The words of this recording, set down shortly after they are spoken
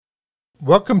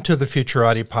Welcome to the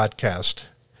Futurati podcast.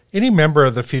 Any member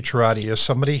of the Futurati is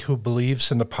somebody who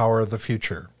believes in the power of the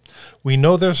future. We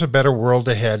know there's a better world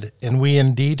ahead, and we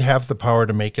indeed have the power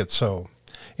to make it so.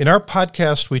 In our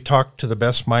podcast, we talk to the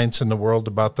best minds in the world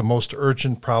about the most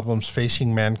urgent problems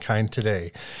facing mankind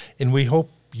today, and we hope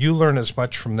you learn as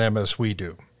much from them as we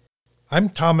do. I'm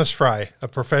Thomas Fry, a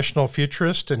professional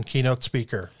futurist and keynote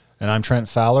speaker. And I'm Trent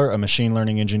Fowler, a machine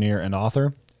learning engineer and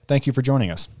author. Thank you for joining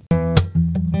us.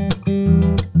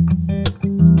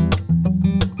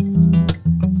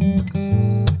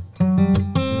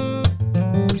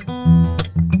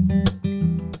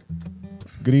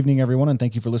 Good evening, everyone, and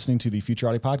thank you for listening to the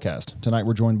Futurati podcast. Tonight,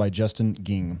 we're joined by Justin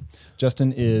Ging.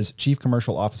 Justin is Chief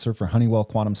Commercial Officer for Honeywell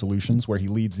Quantum Solutions, where he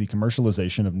leads the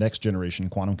commercialization of next-generation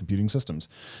quantum computing systems.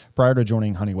 Prior to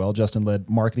joining Honeywell, Justin led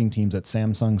marketing teams at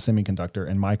Samsung Semiconductor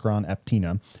and Micron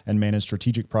Aptina and managed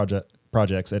strategic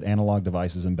projects at Analog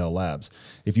Devices and Bell Labs.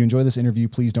 If you enjoy this interview,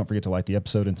 please don't forget to like the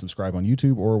episode and subscribe on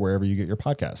YouTube or wherever you get your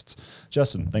podcasts.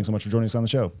 Justin, thanks so much for joining us on the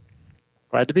show.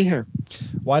 Glad to be here.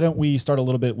 Why don't we start a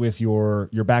little bit with your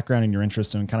background and your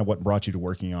interest and kind of what brought you to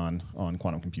working on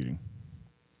quantum computing?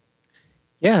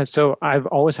 Yeah, so I've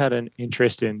always had an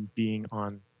interest in being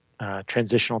on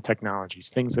transitional technologies,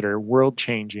 things that are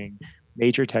world-changing,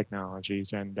 major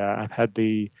technologies, and I've had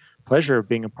the pleasure of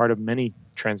being a part of many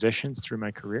transitions through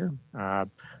my career.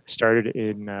 Started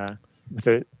in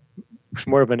with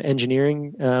more of an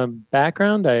engineering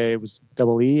background. I was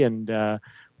double E and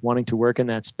wanting to work in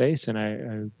that space, and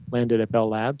I landed at Bell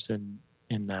Labs in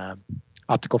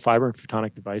optical fiber and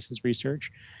photonic devices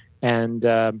research, and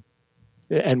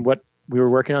what we were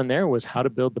working on there was how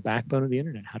to build the backbone of the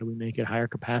internet. How do we make it higher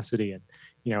capacity? And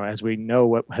as we know,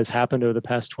 what has happened over the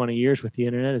past 20 years with the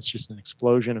internet, it's just an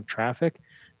explosion of traffic,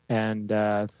 and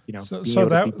So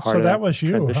that was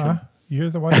you, transition. huh?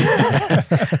 You're the one.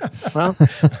 Well,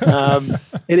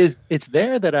 it's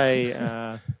there that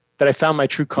I found my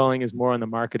true calling is more on the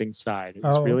marketing side. It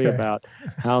was really about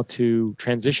how to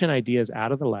transition ideas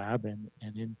out of the lab and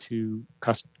into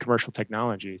commercial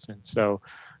technologies. And so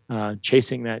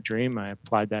chasing that dream, I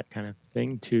applied that kind of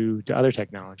thing to other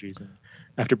technologies. And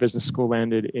after business school,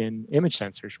 landed in image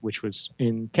sensors, which was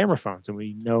in camera phones. And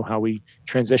we know how we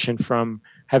transitioned from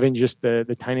having just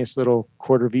the tiniest little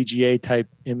quarter VGA type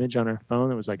image on our phone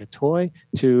that was like a toy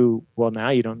to, well, now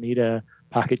you don't need a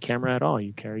pocket camera at all.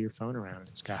 You carry your phone around.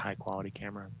 It's got high quality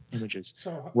camera images.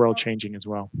 World changing as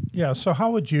well. Yeah. So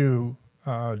how would you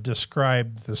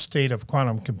describe the state of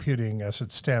quantum computing as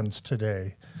it stands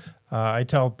today? I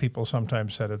tell people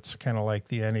sometimes that it's kind of like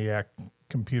the ENIAC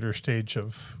computer stage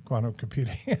of quantum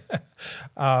computing.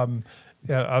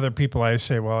 Other people, I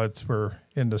say, well, we're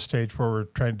in the stage where we're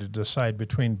trying to decide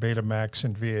between Betamax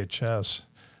and VHS.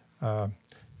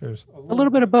 There's a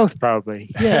little bit of both, probably.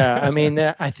 Yeah, I mean,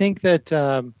 I think that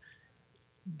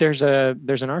there's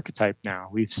an archetype now.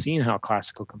 We've seen how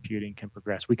classical computing can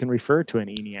progress. We can refer to an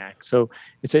ENIAC, so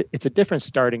it's a different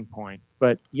starting point.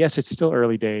 But yes, it's still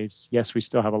early days. Yes, we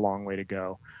still have a long way to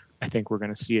go. I think we're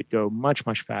going to see it go much,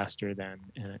 much faster than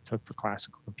it took for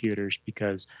classical computers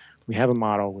because we have a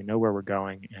model, we know where we're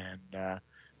going, and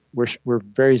we're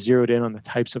very zeroed in on the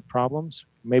types of problems.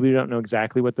 Maybe we don't know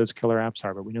exactly what those killer apps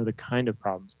are, but we know the kind of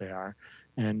problems they are.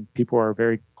 And people are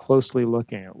very closely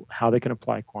looking at how they can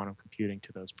apply quantum computing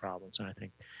to those problems. And I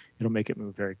think it'll make it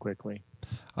move very quickly.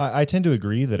 I tend to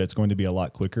agree that it's going to be a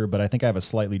lot quicker, but I think I have a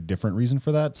slightly different reason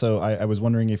for that. So I was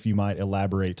wondering if you might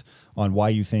elaborate on why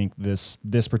you think this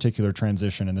particular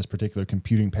transition and this particular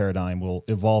computing paradigm will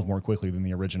evolve more quickly than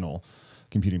the original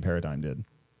computing paradigm did.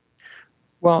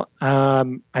 Well,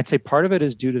 I'd say part of it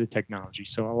is due to the technology.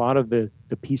 So a lot of the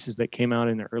pieces that came out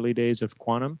in the early days of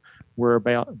quantum were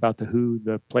about who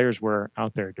the players were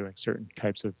out there doing certain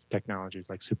types of technologies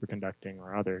like superconducting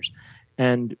or others.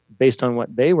 And based on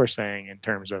what they were saying in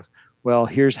terms of, well,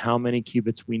 here's how many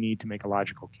qubits we need to make a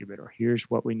logical qubit, or here's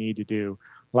what we need to do.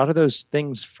 A lot of those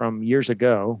things from years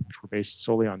ago, which were based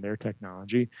solely on their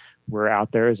technology, were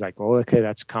out there as like, oh, okay,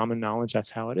 that's common knowledge. That's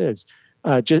how it is.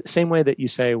 Just same way that you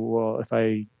say, well, if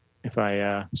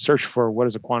I search for what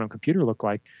does a quantum computer look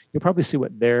like, you'll probably see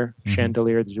what their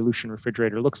chandelier, the dilution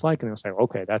refrigerator looks like, and they'll say,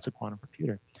 okay, that's a quantum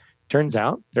computer. Turns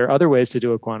out there are other ways to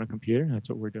do a quantum computer. That's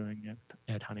what we're doing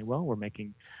at Honeywell. We're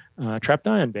making trapped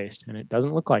ion based, and it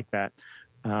doesn't look like that.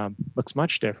 Looks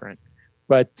much different.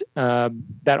 But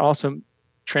that also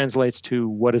translates to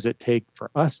what does it take for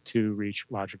us to reach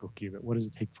logical qubit? What does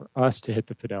it take for us to hit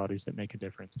the fidelities that make a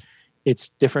difference? It's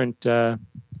different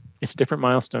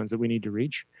milestones that we need to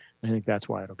reach. I think that's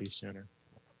why it'll be sooner.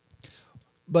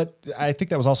 But I think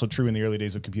that was also true in the early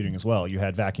days of computing as well. You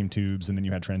had vacuum tubes, and then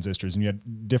you had transistors, and you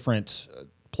had different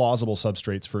plausible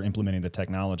substrates for implementing the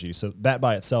technology. So that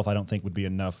by itself, I don't think would be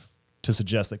enough to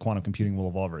suggest that quantum computing will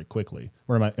evolve very quickly.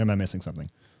 Or am I missing something?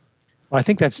 Well, I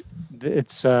think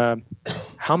it's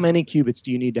how many qubits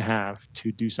do you need to have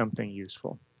to do something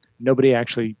useful? Nobody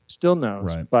actually still knows,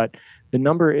 right. But the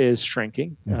number is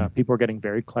shrinking. People are getting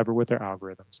very clever with their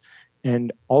algorithms.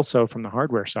 And also from the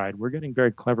hardware side, we're getting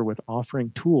very clever with offering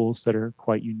tools that are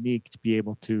quite unique to be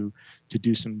able to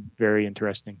do some very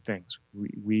interesting things.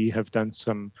 We have done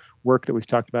some work that we've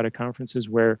talked about at conferences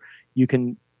where you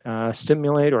can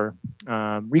simulate or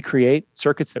recreate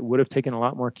circuits that would have taken a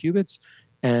lot more qubits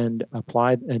and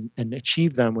apply and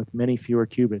achieve them with many fewer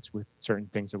qubits with certain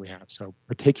things that we have. So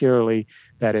particularly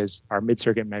that is our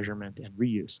mid-circuit measurement and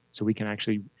reuse. So we can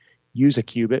actually use a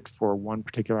qubit for one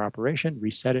particular operation,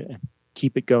 reset it, and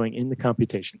keep it going in the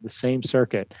computation, the same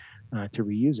circuit to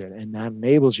reuse it. And that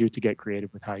enables you to get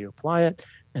creative with how you apply it.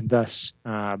 And thus,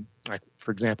 like for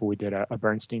example, we did a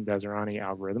Bernstein-Bezzerani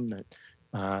algorithm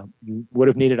that would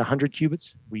have needed 100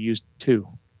 qubits. We used 2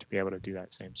 to be able to do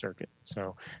that same circuit.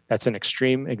 So that's an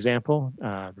extreme example.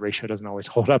 The ratio doesn't always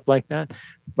hold up like that,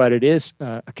 but it is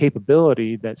a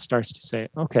capability that starts to say,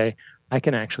 okay, I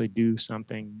can actually do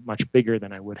something much bigger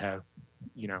than I would have,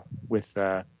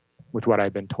 with what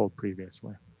I've been told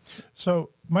previously.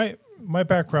 So my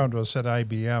background was at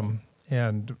IBM,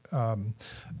 and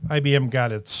IBM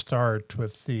got its start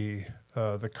with the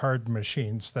card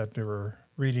machines that they were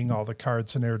reading all the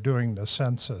cards, and they were doing the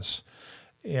census.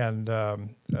 And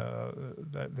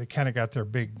they kind of got their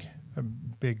big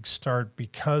start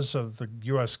because of the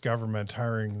U.S. government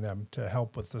hiring them to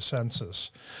help with the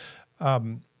census.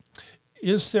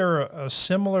 Is there a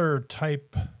similar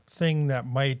type thing that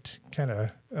might kind of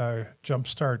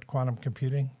jumpstart quantum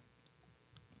computing?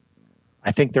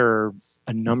 I think there are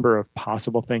a number of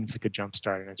possible things that could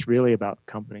jumpstart, and it's really about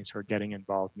companies who are getting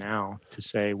involved now to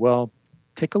say, well,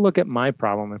 take a look at my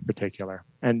problem in particular.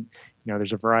 And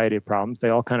there's a variety of problems. They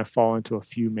all kind of fall into a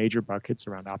few major buckets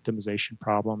around optimization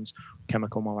problems,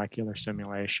 chemical molecular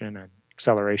simulation, and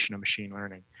acceleration of machine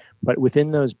learning. But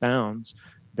within those bounds,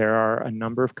 there are a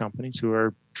number of companies who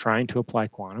are trying to apply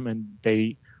quantum, and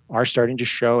they are starting to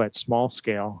show at small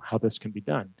scale how this can be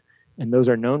done. And those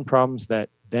are known problems that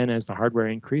then as the hardware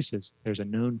increases, there's a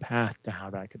known path to how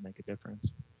that could make a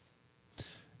difference.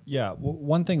 Yeah,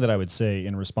 one thing that I would say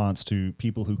in response to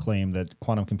people who claim that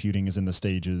quantum computing is in the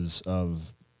stages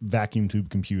of vacuum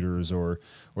tube computers or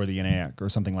the ENIAC or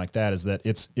something like that is that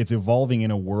it's evolving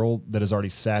in a world that is already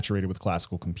saturated with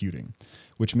classical computing,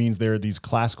 which means there are these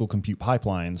classical compute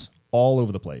pipelines all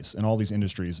over the place in all these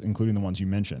industries, including the ones you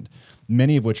mentioned,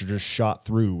 many of which are just shot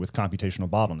through with computational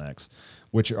bottlenecks,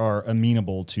 which are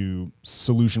amenable to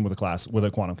solution with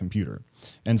a quantum computer.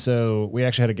 And so we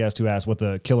actually had a guest who asked what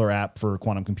the killer app for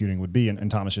quantum computing would be,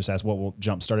 and Thomas just asked what will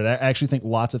jumpstart it. I actually think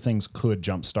lots of things could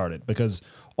jumpstart it, because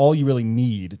all you really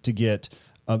need to get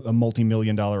a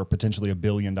multi-million-dollar or potentially $1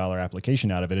 billion application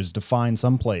out of it is to find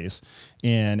some place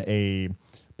in a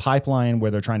pipeline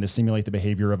where they're trying to simulate the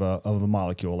behavior of a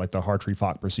molecule, like the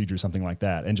Hartree-Fock procedure, something like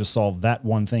that, and just solve that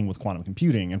one thing with quantum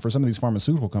computing. And for some of these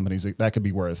pharmaceutical companies, that could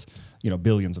be worth,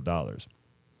 billions of dollars.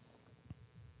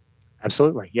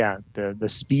 Absolutely, yeah. The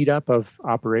speed up of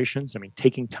operations,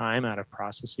 taking time out of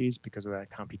processes because of that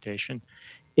computation.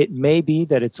 It may be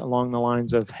that it's along the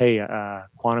lines of, hey,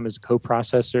 quantum is a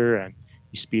coprocessor and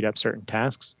you speed up certain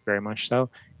tasks, very much so.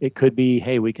 It could be,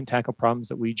 hey, we can tackle problems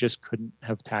that we just couldn't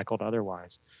have tackled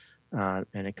otherwise. And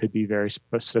it could be very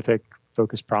specific,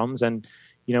 focused problems. And,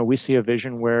 we see a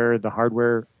vision where the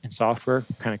hardware and software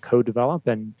kind of co-develop,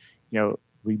 and,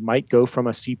 we might go from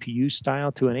a CPU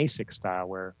style to an ASIC style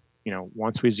where,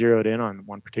 once we zeroed in on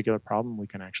one particular problem, we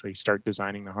can actually start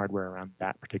designing the hardware around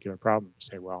that particular problem.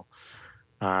 Say, well,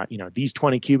 these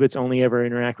 20 qubits only ever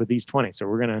interact with these 20. So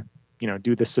we're going to,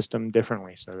 do the system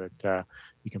differently so that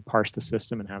you can parse the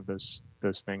system and have those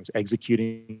things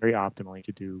executing very optimally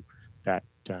to do that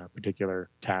particular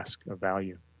task of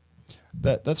value.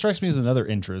 That strikes me as another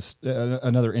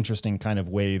interesting kind of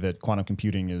way that quantum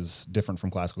computing is different from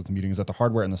classical computing, is that the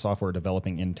hardware and the software are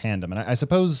developing in tandem. And I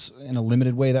suppose in a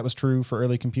limited way that was true for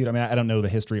early compute. I don't know the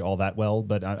history all that well,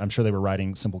 but I'm sure they were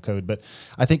writing simple code. But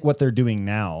I think what they're doing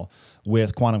now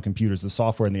with quantum computers, the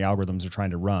software and the algorithms they're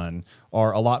trying to run,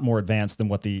 are a lot more advanced than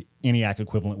what the ENIAC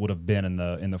equivalent would have been in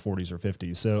the 40s or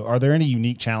 50s. So are there any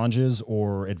unique challenges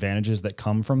or advantages that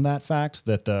come from that fact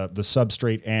that the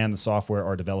substrate and the software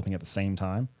are developing at the same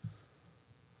time?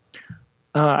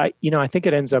 I think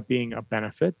it ends up being a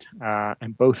benefit,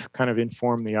 and both kind of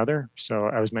inform the other. So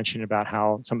I was mentioning about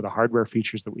how some of the hardware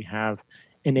features that we have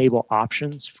enable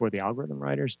options for the algorithm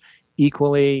writers.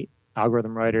 Equally,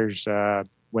 algorithm writers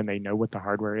when they know what the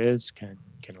hardware is, can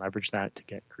leverage that to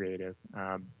get creative.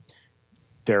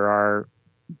 There are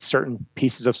certain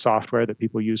pieces of software that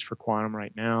people use for quantum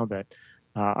right now that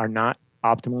are not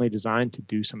optimally designed to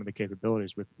do some of the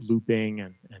capabilities with looping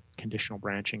and conditional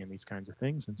branching and these kinds of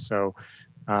things. And so,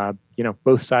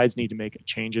 both sides need to make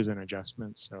changes and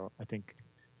adjustments. So I think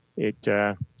it's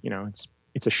a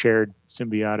shared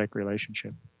symbiotic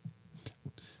relationship.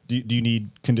 Do you need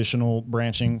conditional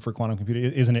branching for quantum computing?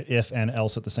 Isn't it if and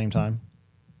else at the same time?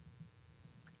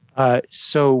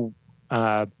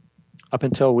 Up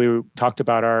until we talked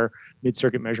about our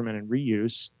mid-circuit measurement and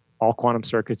reuse, all quantum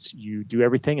circuits, you do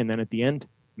everything, and then at the end,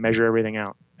 measure everything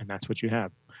out, and that's what you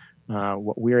have.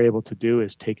 What we're able to do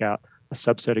is take out a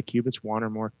subset of qubits, one or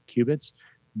more qubits,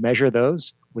 measure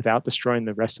those without destroying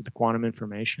the rest of the quantum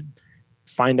information,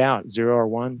 find out 0 or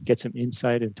 1, get some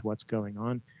insight into what's going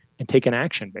on, and take an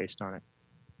action based on it.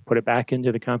 Put it back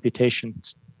into the computation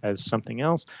as something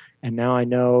else, and now I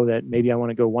know that maybe I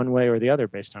want to go one way or the other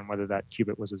based on whether that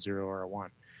qubit was a 0 or a 1.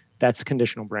 That's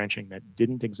conditional branching that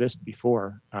didn't exist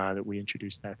before that we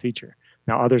introduced that feature.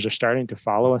 Now others are starting to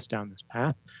follow us down this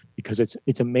path because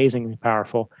it's amazingly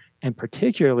powerful, and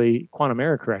particularly quantum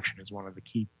error correction is one of the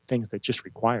key things that just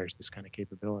requires this kind of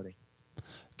capability.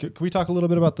 Can we talk a little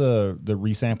bit about the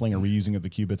resampling or reusing of the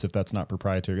qubits if that's not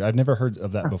proprietary? I've never heard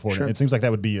of that before. Sure. It seems like that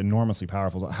would be enormously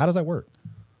powerful. How does that work?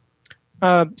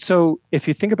 So if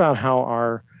you think about how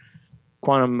our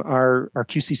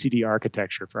QCCD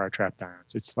architecture for our trapped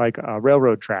ions, it's like a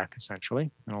railroad track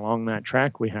essentially, and along that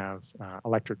track we have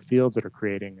electric fields that are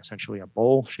creating essentially a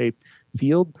bowl-shaped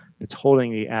field that's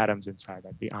holding the atoms inside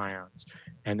that, the ions,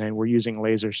 and then we're using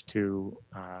lasers to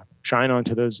shine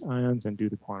onto those ions and do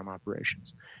the quantum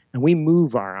operations. And we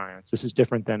move our ions. This is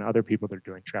different than other people that are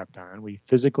doing trapped ion. We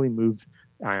physically move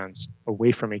ions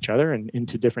away from each other and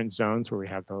into different zones where we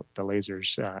have the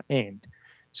lasers aimed.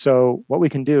 So what we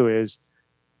can do is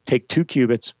take 2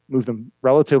 qubits, move them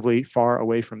relatively far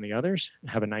away from the others,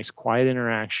 have a nice quiet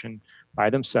interaction by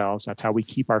themselves. That's how we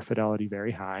keep our fidelity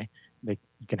very high. You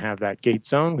can have that gate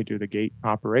zone, we do the gate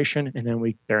operation, and then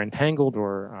they're entangled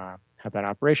or have that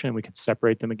operation, and we can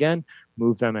separate them again,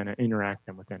 move them, and interact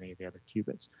them with any of the other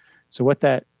qubits. So what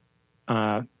that,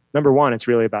 number one, it's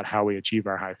really about how we achieve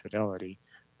our high fidelity.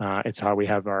 It's how we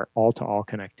have our all-to-all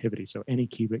connectivity. So any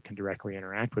qubit can directly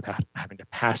interact without having to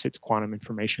pass its quantum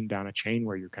information down a chain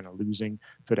where you're kind of losing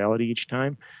fidelity each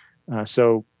time.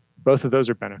 So both of those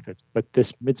are benefits. But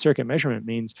this mid-circuit measurement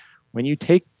means when you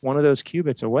take one of those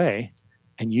qubits away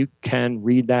and you can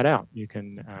read that out, you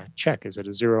can check, is it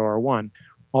a 0 or a 1?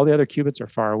 All the other qubits are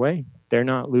far away. They're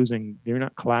not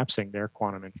collapsing their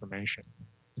quantum information.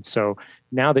 And so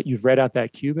now that you've read out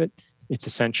that qubit, it's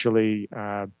essentially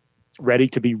ready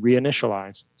to be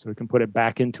reinitialized. So we can put it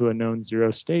back into a known 0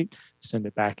 state, send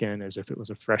it back in as if it was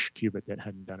a fresh qubit that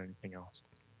hadn't done anything else.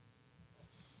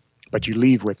 But you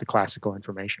leave with the classical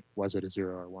information. Was it a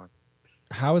 0 or 1?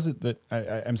 How is it that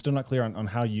I'm still not clear on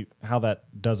how that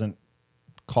doesn't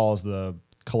cause the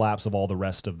collapse of all the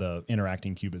rest of the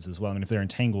interacting qubits as well? I mean, if they're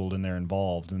entangled and they're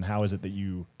involved, then how is it that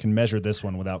you can measure this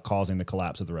one without causing the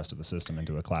collapse of the rest of the system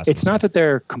into a classical? It's not that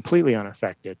they're completely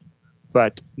unaffected,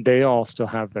 but they all still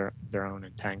have their own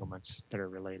entanglements that are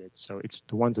related. So it's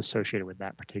the ones associated with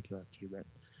that particular qubit.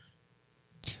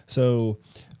 So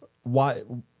why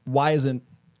isn't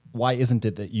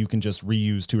it that you can just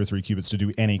reuse 2 or 3 qubits to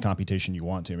do any computation you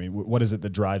want to? I mean, what is it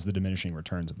that drives the diminishing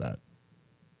returns of that?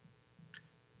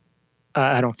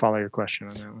 I don't follow your question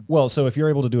on that one. Well, so if you're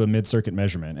able to do a mid-circuit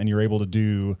measurement and you're able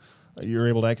to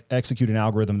execute an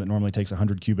algorithm that normally takes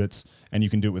 100 qubits and you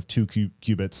can do it with 2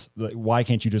 qubits, why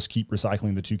can't you just keep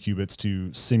recycling the 2 qubits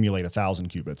to simulate 1,000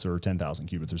 qubits or 10,000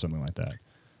 qubits or something like that?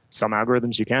 Some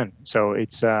algorithms you can. So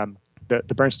it's the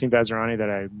Bernstein-Vazirani that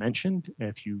I mentioned.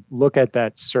 If you look at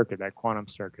that circuit, that quantum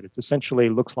circuit, it essentially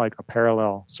looks like a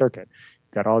parallel circuit.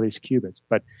 You've got all these qubits.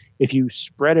 But if you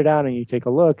spread it out and you take a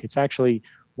look, it's actually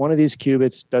one of these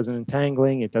qubits does an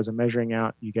entangling, it does a measuring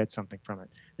out, you get something from it.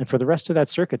 And for the rest of that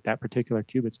circuit, that particular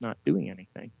qubit's not doing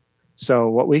anything. So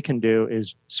what we can do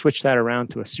is switch that around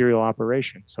to a serial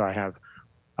operation. So I have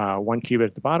 1 qubit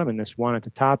at the bottom and this one at the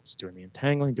top is doing the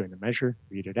entangling, doing the measure,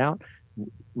 read it out,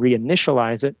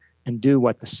 reinitialize it, and do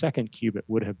what the second qubit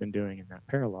would have been doing in that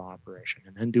parallel operation,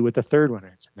 and then do what the third one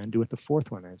is, and then do what the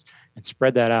fourth one is, and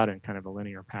spread that out in kind of a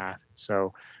linear path.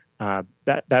 So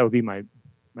that would be my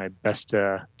best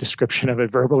description of it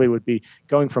verbally, would be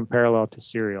going from parallel to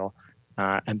serial.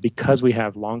 And because we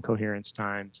have long coherence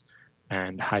times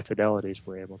and high fidelities,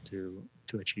 we're able to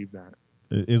achieve that.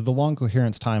 Is the long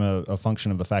coherence time a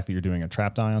function of the fact that you're doing a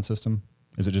trapped ion system?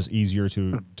 Is it just easier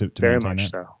to very maintain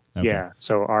much that? so? Okay. Yeah.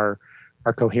 So our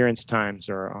our coherence times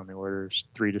are on the orders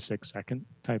 3 to 6 second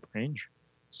type range.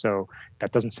 So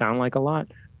that doesn't sound like a lot,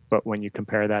 but when you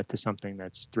compare that to something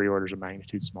that's 3 orders of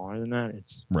magnitude smaller than that,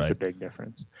 it's a big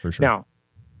difference. For sure. Now,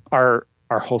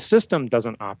 our whole system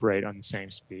doesn't operate on the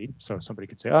same speed. So somebody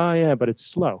could say, oh yeah, but it's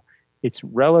slow. It's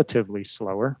relatively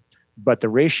slower, but the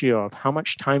ratio of how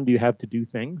much time do you have to do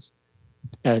things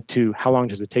to how long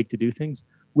does it take to do things,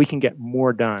 we can get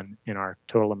more done in our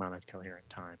total amount of coherent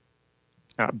time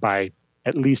by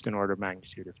at least an order of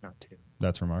magnitude, if not 2.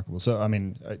 That's remarkable. So, I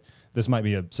mean, this might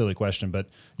be a silly question, but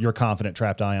you're confident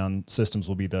trapped ion systems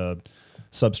will be the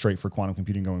substrate for quantum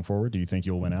computing going forward? Do you think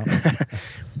you'll win out?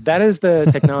 That is the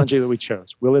technology that we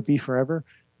chose. Will it be forever?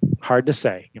 Hard to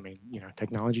say. I mean,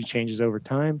 technology changes over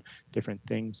time. Different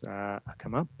things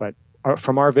come up, but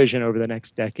from our vision over the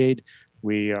next decade,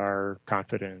 we are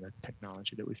confident in the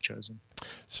technology that we've chosen.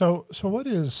 So what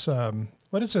is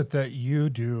it that you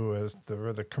do as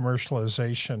the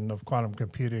commercialization of quantum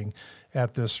computing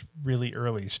at this really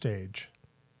early stage?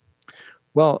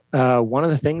 Well, one of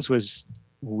the things was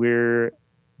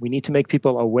we need to make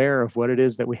people aware of what it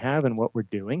is that we have and what we're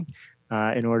doing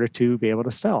in order to be able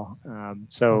to sell.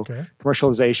 Okay.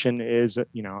 Commercialization is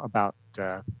about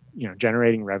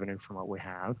generating revenue from what we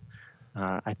have.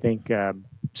 I think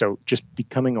so. Just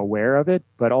becoming aware of it,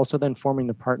 but also then forming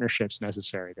the partnerships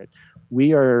necessary. That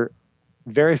we are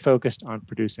very focused on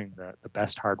producing the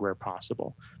best hardware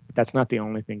possible. But that's not the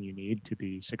only thing you need to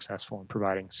be successful in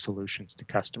providing solutions to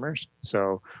customers.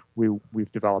 So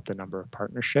we've developed a number of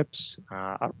partnerships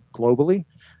globally,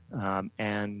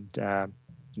 and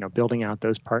building out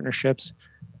those partnerships,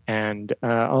 and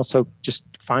also just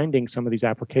finding some of these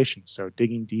applications. So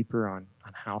digging deeper on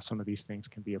how some of these things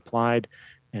can be applied,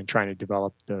 and trying to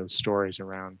develop those stories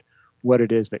around what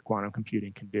it is that quantum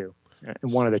computing can do.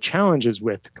 And one of the challenges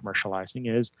with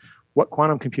commercializing is what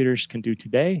quantum computers can do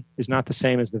today is not the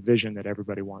same as the vision that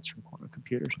everybody wants from quantum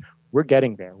computers. We're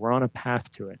getting there. We're on a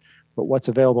path to it. But what's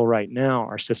available right now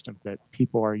are systems that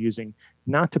people are using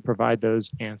not to provide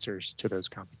those answers to those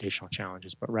computational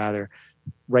challenges, but rather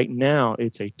right now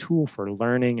it's a tool for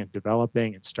learning and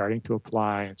developing and starting to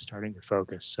apply and starting to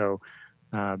focus. So,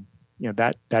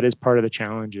 that is part of the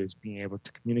challenge, is being able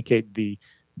to communicate the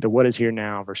what is here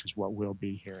now versus what will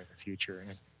be here in the future,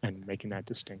 and making that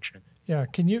distinction. Yeah.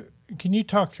 Can you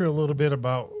talk through a little bit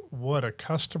about what a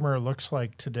customer looks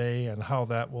like today and how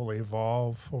that will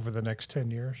evolve over the next 10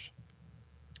 years?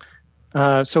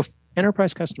 So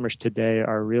enterprise customers today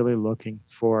are really looking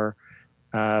for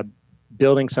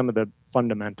building some of the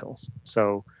fundamentals.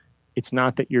 So it's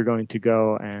not that you're going to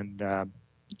go and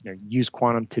use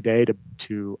quantum today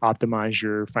to optimize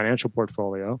your financial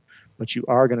portfolio, but you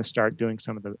are going to start doing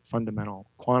some of the fundamental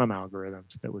quantum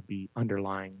algorithms that would be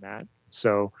underlying that.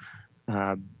 So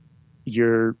if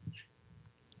you're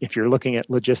looking at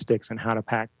logistics and how to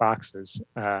pack boxes,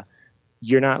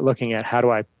 you're not looking at how do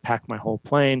I pack my whole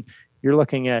plane. You're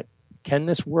looking at, can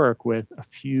this work with a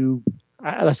few,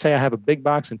 let's say I have a big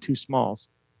box and 2 smalls.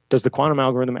 Does the quantum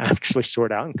algorithm actually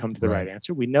sort out and come to the right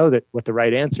answer? We know that what the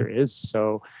right answer is.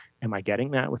 So am I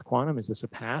getting that with quantum? Is this a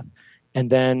path? And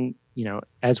then,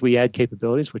 as we add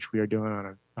capabilities, which we are doing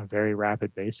on a very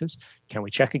rapid basis, can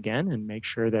we check again and make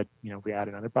sure that, if we add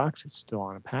another box, it's still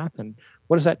on a path? And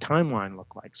what does that timeline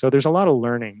look like? So there's a lot of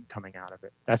learning coming out of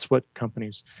it. That's what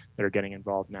companies that are getting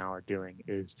involved now are doing,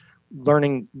 is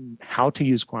learning how to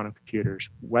use quantum computers,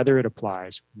 whether it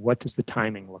applies, what does the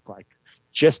timing look like?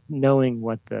 Just knowing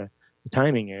what the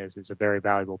timing is a very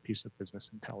valuable piece of business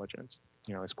intelligence.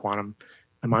 Is quantum,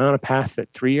 am I on a path that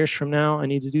 3 years from now I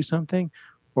need to do something?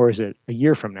 Or is it a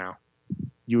year from now?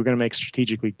 You were going to make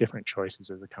strategically different choices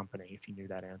as a company if you knew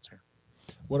that answer.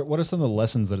 What are some of the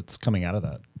lessons that's coming out of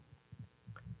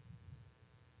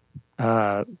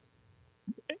that?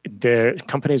 The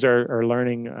companies are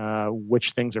learning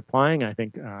which things are applying. I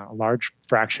think a large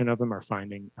fraction of them are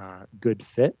finding good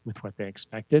fit with what they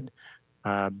expected.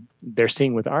 They're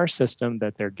seeing with our system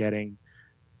that they're getting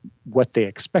what they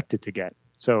expected to get.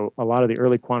 So a lot of the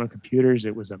early quantum computers,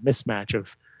 it was a mismatch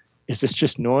of, is this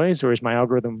just noise, or is my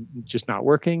algorithm just not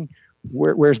working?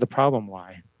 Where's the problem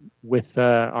lie? With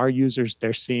our users,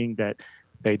 they're seeing that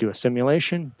they do a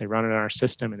simulation, they run it on our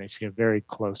system, and they see a very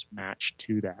close match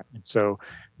to that. And so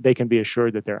they can be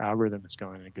assured that their algorithm is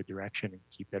going in a good direction and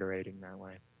keep iterating that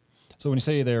way. So when you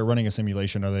say they're running a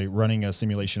simulation, are they running a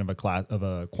simulation of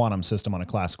a quantum system on a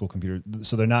classical computer?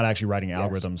 So they're not actually writing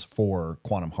algorithms for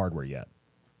quantum hardware yet?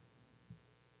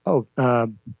 Oh,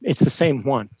 it's the same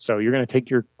one. So you're going to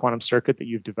take your quantum circuit that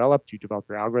you've developed, you develop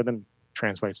your algorithm,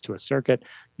 translates to a circuit.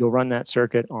 You'll run that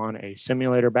circuit on a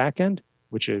simulator backend,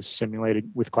 which is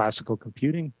simulated with classical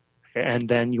computing, and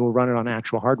then you'll run it on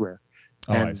actual hardware.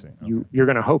 Oh, And I see. Okay. you're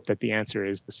going to hope that the answer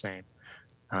is the same.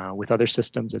 With other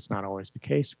systems, it's not always the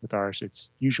case. With ours, it's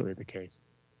usually the case.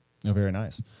 Oh, very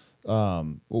nice.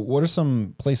 What are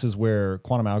some places where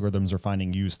quantum algorithms are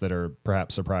finding use that are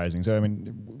perhaps surprising? So, I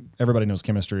mean, everybody knows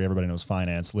chemistry, everybody knows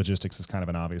finance, logistics is kind of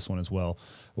an obvious one as well.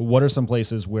 What are some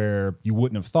places where you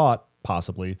wouldn't have thought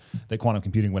possibly that quantum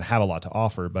computing would have a lot to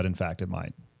offer, but in fact it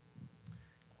might?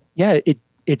 Yeah,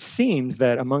 it seems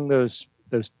that among those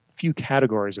few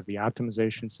categories of the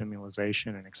optimization,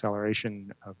 simulation, and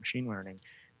acceleration of machine learning,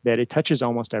 that it touches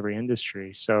almost every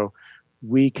industry. So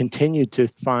we continue to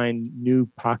find new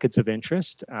pockets of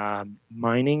interest.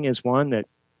 Mining is one that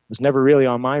was never really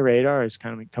on my radar. It's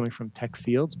kind of coming from tech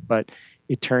fields, but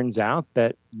it turns out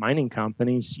that mining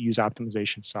companies use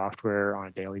optimization software on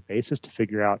a daily basis to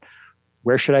figure out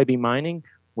where should I be mining,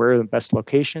 where are the best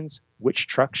locations, which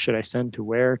trucks should I send to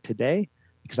where today,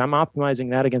 because I'm optimizing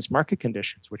that against market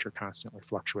conditions, which are constantly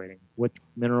fluctuating. What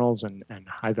minerals and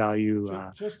high value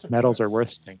metals are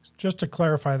worth things. Just to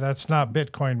clarify, that's not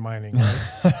Bitcoin mining,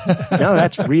 right? No,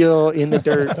 that's real in the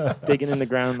dirt, digging in the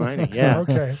ground mining. Yeah.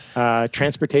 Okay.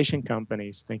 Transportation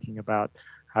companies thinking about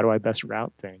how do I best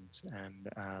route things. And,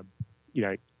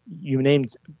 you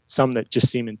named some that just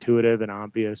seem intuitive and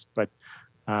obvious, but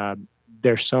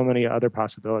there's so many other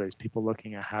possibilities. People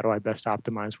looking at how do I best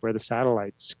optimize where the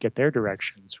satellites get their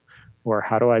directions, or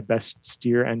how do I best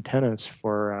steer antennas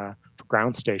for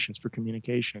ground stations for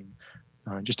communication.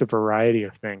 Just a variety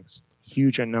of things,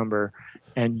 huge in number.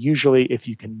 And usually, if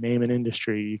you can name an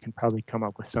industry, you can probably come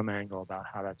up with some angle about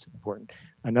how that's important.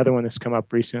 Another one that's come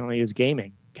up recently is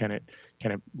gaming. Can it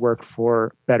work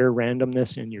for better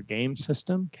randomness in your game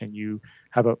system? Can you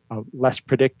have a less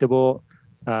predictable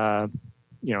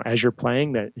as you're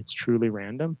playing, that it's truly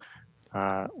random,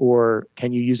 or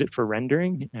can you use it for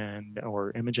rendering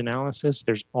or image analysis?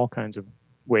 There's all kinds of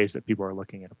ways that people are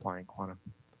looking at applying quantum.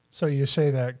 So you say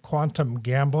that quantum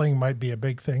gambling might be a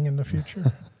big thing in the future?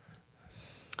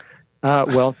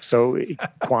 So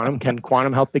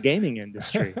quantum help the gaming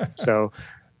industry? So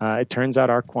it turns out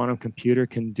our quantum computer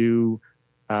can do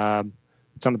some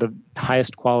of the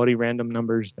highest quality random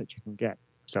numbers that you can get.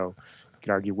 So you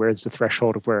could argue where's the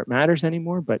threshold of where it matters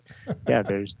anymore, but yeah,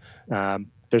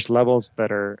 there's levels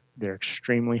they're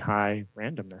extremely high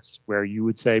randomness where you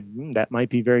would say that might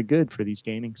be very good for these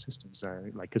gaming systems,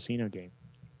 like casino games.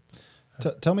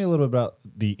 Tell me a little bit about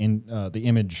the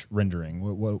image rendering.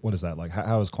 What is that like?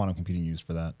 How is quantum computing used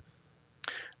for that?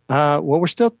 Well, we're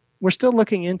still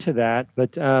looking into that,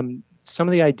 but some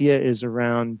of the idea is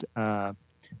around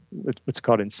what's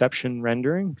called inception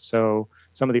rendering. So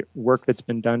some of the work that's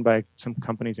been done by some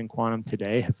companies in quantum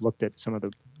today have looked at some of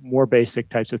the more basic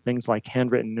types of things like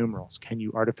handwritten numerals. Can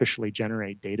you artificially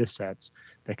generate data sets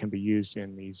that can be used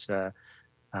in these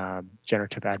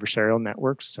generative adversarial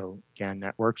networks, so GAN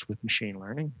networks with machine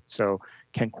learning? So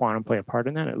can quantum play a part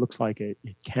in that? It looks like it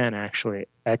can actually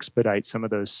expedite some of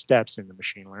those steps in the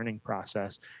machine learning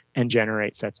process and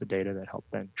generate sets of data that help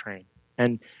then train.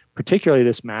 And particularly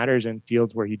this matters in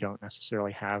fields where you don't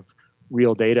necessarily have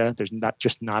real data. There's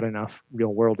not enough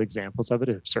real world examples of it.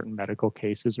 If certain medical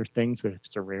cases or things that if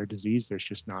it's a rare disease, there's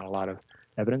just not a lot of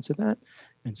evidence of that.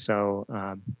 And so,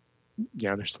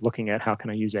 they're looking at how can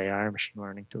I use AI or machine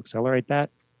learning to accelerate that,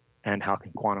 and how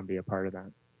can quantum be a part of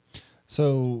that.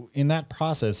 So in that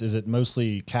process, is it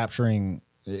mostly capturing?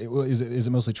 Is it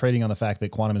mostly trading on the fact that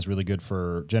quantum is really good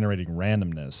for generating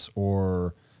randomness,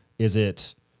 or is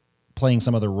it playing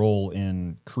some other role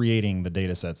in creating the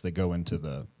data sets that go into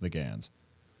the GANs?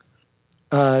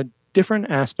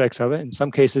 Different aspects of it. In some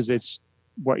cases, it's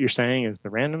what you're saying is the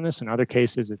randomness. In other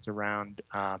cases, it's around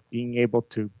being able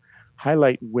to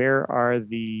highlight where are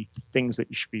the things that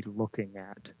you should be looking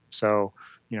at. So,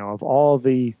 of all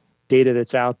the data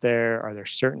that's out there, are there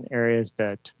certain areas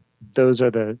that those are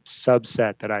the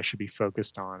subset that I should be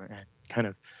focused on, and kind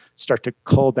of start to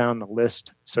cull down the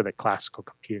list so that classical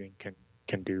computing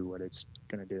can do what it's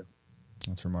going to do.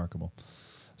 That's remarkable.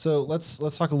 So let's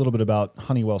talk a little bit about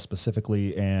Honeywell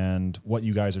specifically and what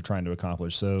you guys are trying to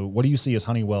accomplish. So what do you see as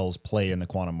Honeywell's play in the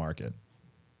quantum market?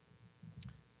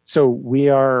 So we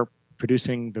are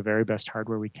producing the very best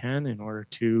hardware we can in order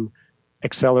to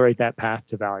accelerate that path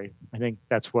to value. I think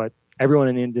that's what everyone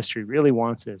in the industry really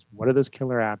wants, is what are those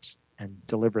killer apps, and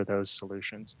deliver those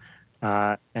solutions.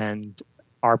 And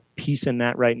our piece in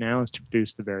that right now is to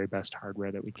produce the very best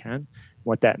hardware that we can.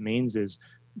 What that means is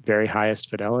very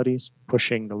highest fidelities,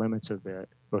 pushing the limits of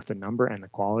both the number and the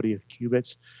quality of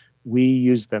qubits. We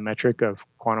use the metric of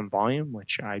quantum volume,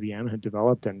 which IBM had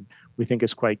developed, and we think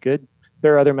is quite good.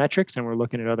 There are other metrics, and we're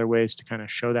looking at other ways to kind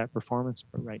of show that performance.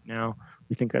 But right now,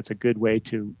 we think that's a good way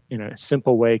to, in a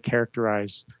simple way,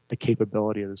 characterize the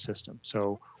capability of the system.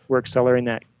 So we're accelerating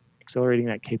that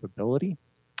capability,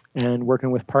 and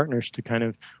working with partners to kind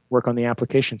of work on the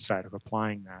application side of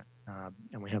applying that.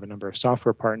 And we have a number of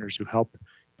software partners who help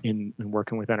in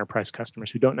working with enterprise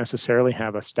customers who don't necessarily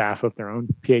have a staff of their own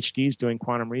PhDs doing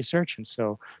quantum research. And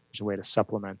so there's a way to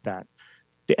supplement that.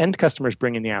 The end customers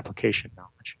bring in the application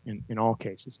knowledge in all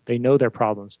cases. They know their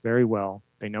problems very well.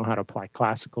 They know how to apply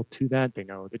classical to that. They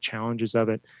know the challenges of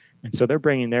it. And so they're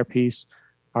bringing their piece.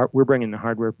 We're bringing the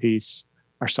hardware piece.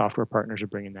 Our software partners are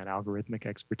bringing that algorithmic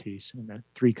expertise, and the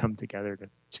three come together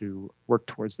to work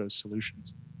towards those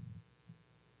solutions.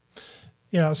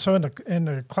 Yeah, so in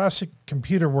the classic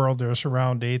computer world, there's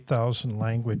around 8,000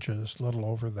 languages, a little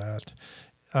over that.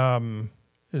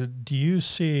 Do you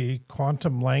see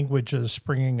quantum languages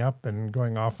springing up and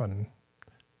going off on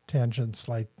tangents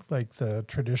like the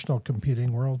traditional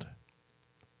computing world?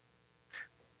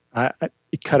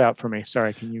 It cut out for me.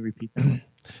 Sorry, can you repeat that?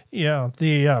 Yeah,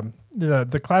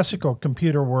 the classical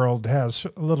computer world has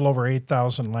a little over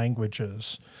 8,000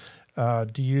 languages.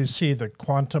 Do you see the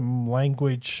quantum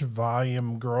language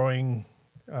volume growing?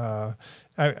 When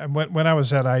I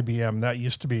was at IBM, that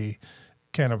used to be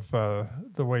kind of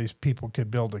the ways people could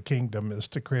build a kingdom, is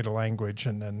to create a language,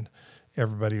 and then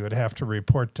everybody would have to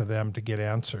report to them to get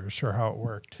answers, or how it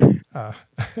worked.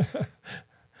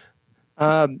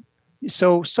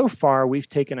 So far, we've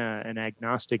taken an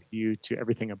agnostic view to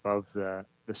everything above the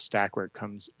stack where it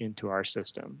comes into our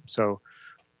system. So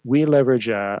we leverage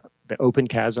the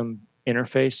OpenChasm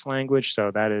interface language.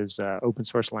 So that is open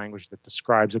source language that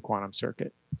describes a quantum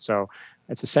circuit. So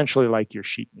it's essentially like your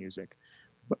sheet music.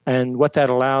 And what that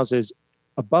allows is,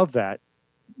 above that,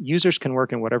 users can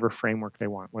work in whatever framework they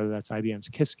want, whether that's IBM's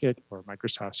Qiskit or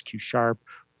Microsoft's Q#,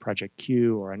 Project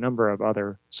Q, or a number of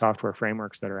other software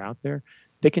frameworks that are out there.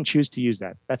 They can choose to use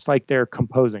that. That's like their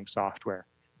composing software.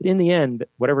 But in the end,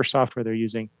 whatever software they're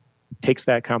using takes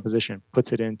that composition,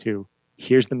 puts it into,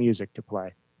 here's the music to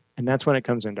play. And that's when it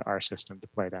comes into our system to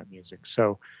play that music.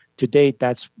 So to date,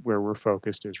 that's where we're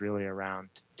focused, is really around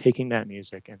taking that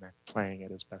music and then playing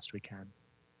it as best we can.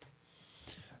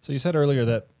 So you said earlier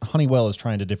that Honeywell is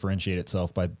trying to differentiate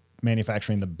itself by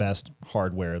manufacturing the best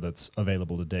hardware that's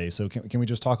available today. So can we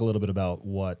just talk a little bit about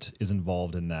what is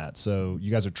involved in that? So you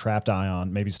guys are trapped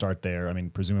ion, maybe start there. I mean,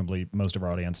 presumably most of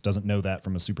our audience doesn't know that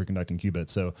from a superconducting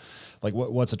qubit. So like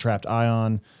what's a trapped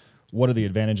ion? What are the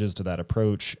advantages to that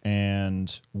approach?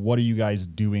 And what are you guys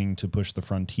doing to push the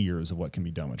frontiers of what can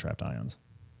be done with trapped ions?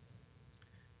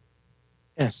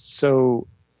 Yes, so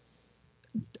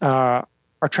our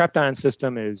trapped ion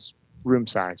system is room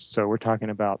size. So we're talking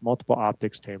about multiple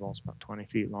optics tables, about 20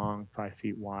 feet long, 5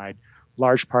 feet wide.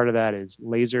 Large part of that is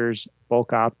lasers,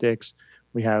 bulk optics.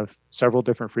 We have several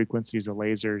different frequencies of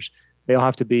lasers. They all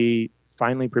have to be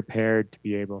finely prepared to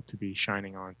be able to be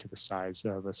shining on to the size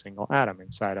of a single atom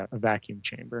inside a vacuum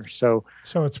chamber. So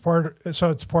it's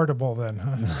portable then,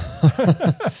 huh?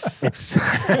 It's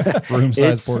room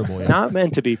size portable. Yeah. Not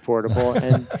meant to be portable.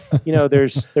 And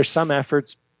there's some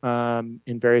efforts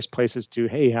in various places to,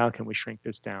 hey, how can we shrink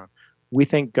this down? We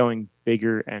think going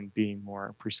bigger and being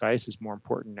more precise is more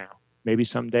important now. Maybe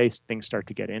someday things start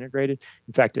to get integrated.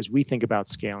 In fact, as we think about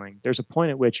scaling, there's a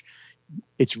point at which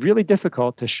it's really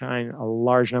difficult to shine a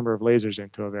large number of lasers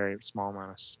into a very small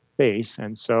amount of space.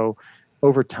 And so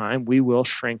over time, we will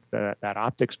shrink that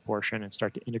optics portion and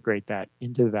start to integrate that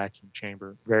into the vacuum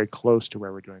chamber very close to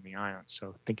where we're doing the ions.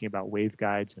 So thinking about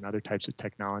waveguides and other types of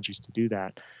technologies to do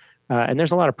that. And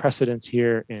there's a lot of precedence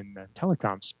here in the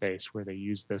telecom space where they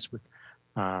use this with,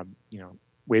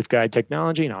 waveguide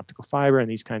technology and optical fiber and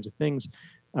these kinds of things.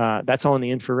 That's all in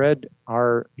the infrared.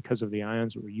 Because of the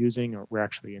ions that we're using, we're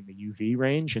actually in the UV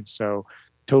range. And so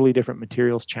totally different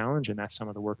materials challenge. And that's some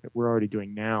of the work that we're already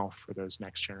doing now for those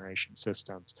next generation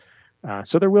systems.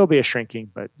 So there will be a shrinking,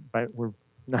 but we're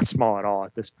not small at all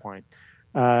at this point.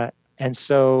 And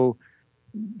so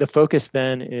the focus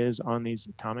then is on these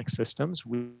atomic systems.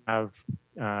 We have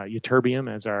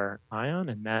ytterbium as our ion,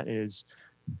 and that is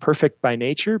perfect by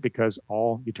nature because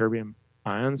all ytterbium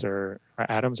ions or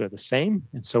atoms are the same.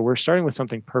 And so we're starting with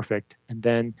something perfect. And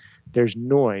then there's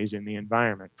noise in the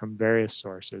environment from various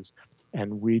sources.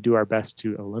 And we do our best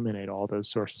to eliminate all those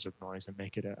sources of noise and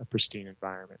make it a pristine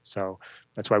environment. So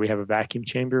that's why we have a vacuum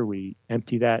chamber. We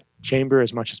empty that chamber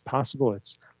as much as possible.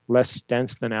 It's less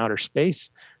dense than outer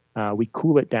space. We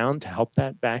cool it down to help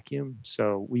that vacuum.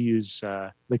 So we use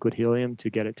liquid helium to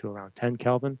get it to around 10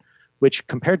 Kelvin, which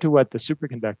compared to what the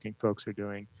superconducting folks are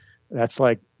doing, that's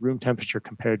like room temperature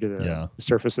compared to the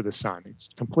surface of the sun. It's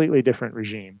a completely different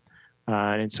regime.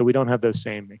 And so we don't have those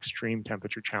same extreme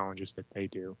temperature challenges that they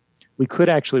do. We could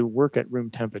actually work at room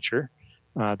temperature.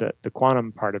 The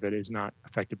quantum part of it is not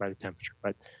affected by the temperature,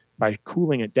 but by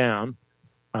cooling it down,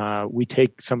 we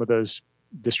take some of those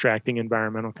distracting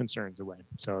environmental concerns away.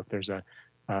 So if there's a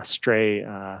stray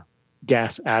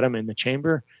gas atom in the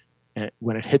chamber, and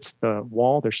when it hits the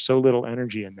wall, there's so little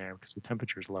energy in there because the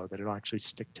temperature is low that it'll actually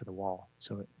stick to the wall.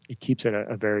 So it keeps it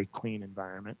a very clean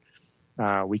environment.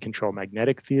 We control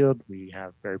magnetic field. We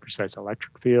have very precise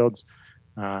electric fields.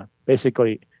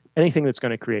 Basically, anything that's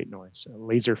going to create noise,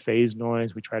 laser phase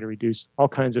noise, we try to reduce all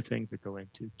kinds of things that go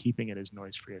into keeping it as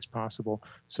noise free as possible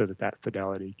so that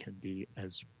fidelity can be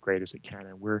as great as it can.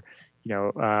 And we're,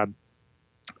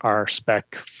 our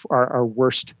spec, our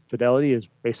worst fidelity is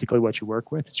basically what you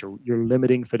work with. So your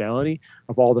limiting fidelity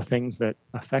of all the things that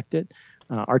affect it.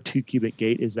 Our 2-qubit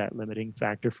gate is that limiting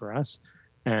factor for us.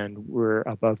 And we're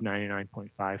above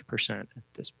 99.5% at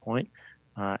this point.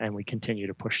 And we continue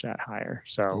to push that higher.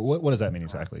 So what does that mean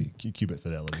exactly? Qubit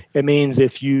fidelity. It means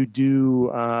if you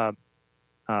do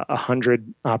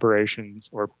 100 operations,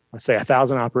 or let's say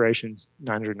 1,000 operations,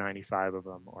 995 of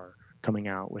them are coming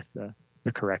out with the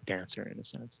correct answer in a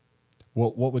sense.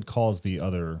 What would cause the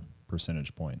other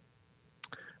percentage point?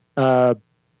 Well,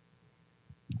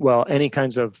 any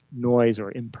kinds of noise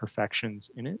or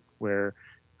imperfections in it where,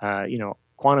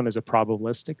 quantum is a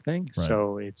probabilistic thing. Right.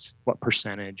 So it's what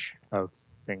percentage of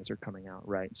things are coming out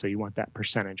right. So you want that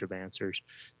percentage of answers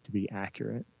to be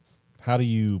accurate. How do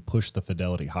you push the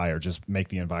fidelity higher? Just make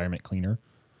the environment cleaner?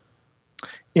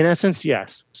 In essence,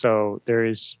 yes. So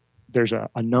there's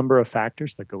a number of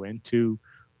factors that go into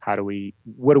what do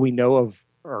we know of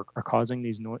are causing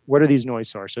these noise? What are these noise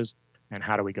sources, and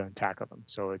how do we go and tackle them?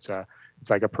 So it's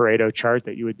like a Pareto chart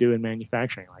that you would do in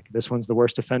manufacturing. Like, this one's the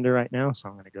worst offender right now, so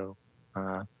I'm going to go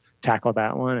tackle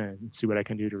that one and see what I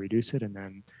can do to reduce it, and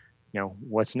then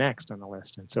what's next on the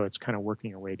list. And so it's kind of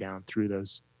working your way down through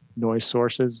those noise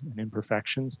sources and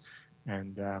imperfections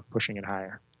and pushing it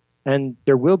higher. And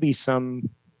there will be some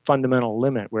fundamental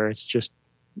limit where it's just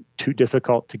too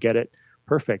difficult to get it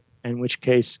perfect, in which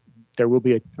case there will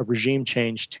be a regime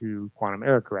change to quantum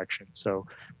error correction. So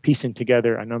piecing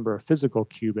together a number of physical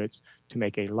qubits to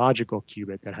make a logical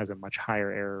qubit that has a much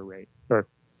higher error rate, or I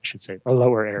should say a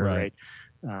lower error rate,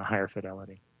 higher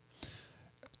fidelity.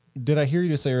 Did I hear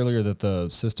you say earlier that the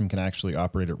system can actually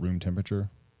operate at room temperature?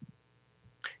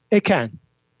 It can.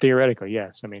 Theoretically,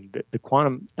 yes. I mean, the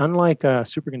quantum, unlike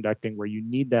superconducting, where you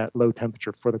need that low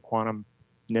temperature for the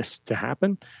quantumness to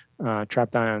happen,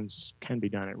 trapped ions can be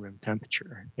done at room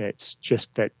temperature. It's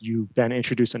just that you then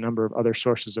introduce a number of other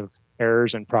sources of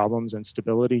errors and problems and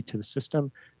stability to the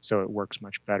system, so it works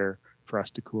much better for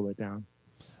us to cool it down.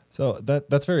 So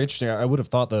that's very interesting. I would have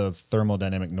thought the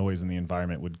thermodynamic noise in the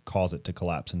environment would cause it to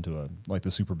collapse into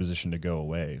the superposition to go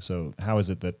away. So how is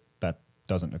it that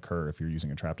doesn't occur if you're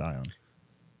using a trapped ion?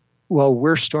 Well,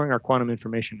 we're storing our quantum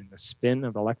information in the spin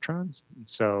of electrons. And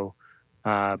so,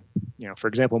 for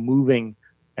example, moving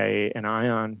an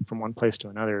ion from one place to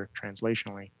another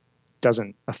translationally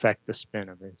doesn't affect the spin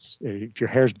of it. If your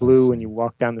hair's blue when you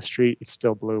walk down the street, it's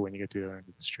still blue when you get to the other end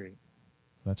of the street.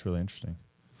 That's really interesting.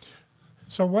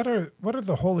 So what are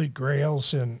the holy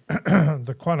grails in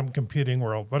the quantum computing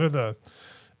world? What are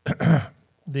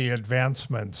the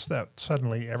advancements that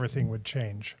suddenly everything would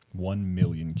change? 1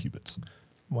 million qubits.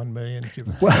 1 million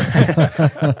qubits.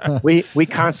 Well, we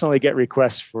constantly get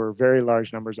requests for very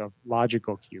large numbers of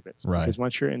logical qubits. Right. Because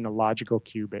once you're in the logical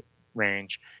qubit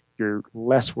range, you're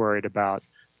less worried about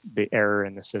the error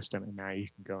in the system, and now you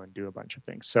can go and do a bunch of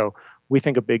things. So we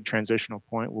think a big transitional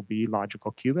point will be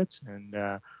logical qubits,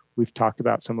 and we've talked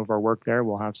about some of our work there.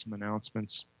 We'll have some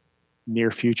announcements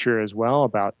near future as well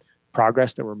about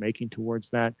progress that we're making towards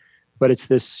that. But it's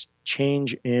this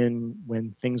change in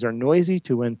when things are noisy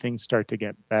to when things start to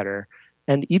get better.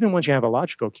 And even once you have a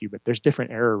logical qubit, there's different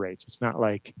error rates. It's not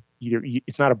like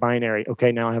it's not a binary,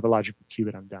 okay, now I have a logical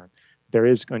qubit, I'm done. There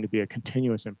is going to be a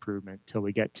continuous improvement till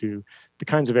we get to the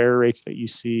kinds of error rates that you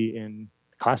see in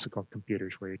classical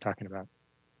computers, where you're talking about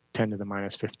 10 to the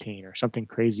minus 15 or something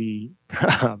crazy,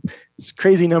 this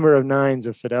crazy number of nines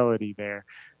of fidelity there.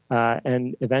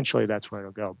 And eventually that's where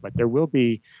it'll go. But there will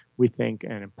be, we think,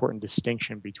 an important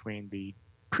distinction between the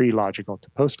pre-logical to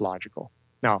post-logical.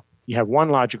 Now, you have one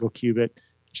logical qubit,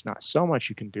 there's not so much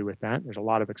you can do with that. There's a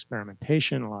lot of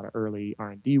experimentation, a lot of early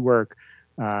R&D work.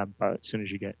 But as soon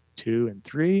as you get 2 and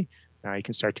 3, now you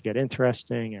can start to get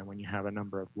interesting. And when you have a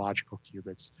number of logical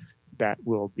qubits, that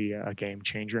will be a game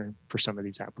changer for some of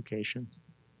these applications.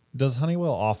 Does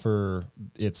Honeywell offer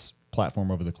its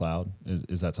platform over the cloud?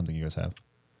 Is that something you guys have?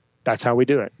 That's how we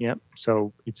do it. Yep.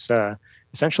 So it's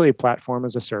essentially a platform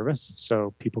as a service.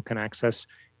 So people can access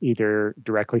either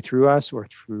directly through us or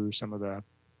through some of the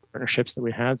partnerships that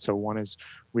we had. So one is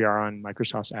we are on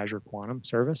Microsoft's Azure Quantum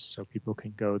service. So people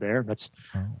can go there. That's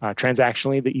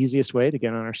transactionally the easiest way to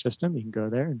get on our system. You can go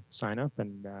there and sign up,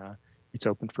 and it's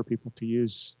open for people to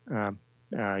use.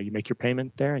 You make your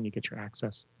payment there and you get your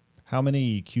access. How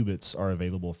many qubits are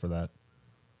available for that?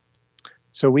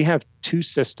 So we have two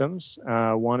systems.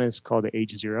 One is called the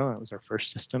H0. That was our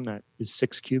first system. That is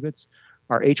 6 qubits.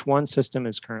 Our H1 system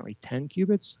is currently 10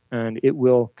 qubits, and it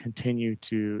will continue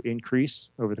to increase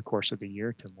over the course of the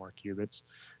year to more qubits.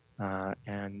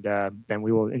 And then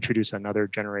we will introduce another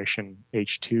generation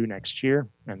H2 next year,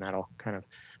 and that'll kind of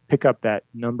pick up that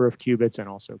number of qubits and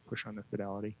also push on the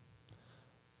fidelity.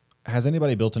 Has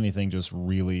anybody built anything just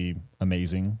really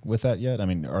amazing with that yet? I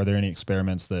mean, are there any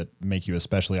experiments that make you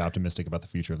especially optimistic about the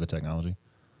future of the technology?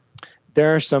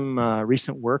 There are some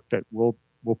recent work that we'll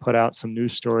put out some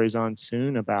news stories on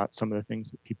soon about some of the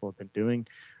things that people have been doing.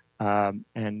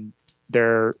 And there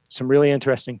are some really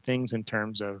interesting things in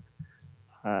terms of,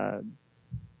 I'm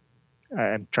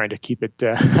trying to keep it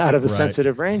out of the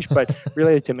sensitive range, but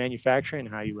related to manufacturing,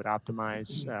 how you would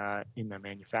optimize in the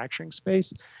manufacturing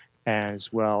space,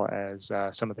 as well as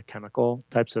some of the chemical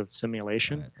types of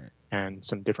simulation and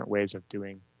some different ways of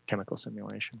doing chemical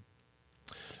simulation.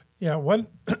 Yeah, one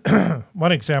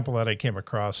example that I came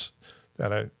across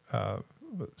that I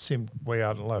seemed way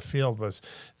out in left field was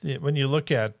when you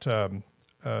look at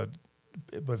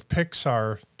with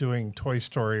Pixar doing Toy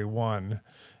Story 1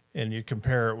 and you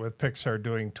compare it with Pixar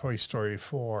doing Toy Story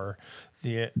 4,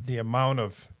 the amount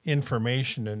of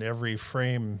information in every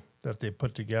frame that they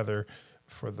put together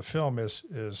for the film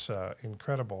is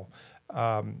incredible.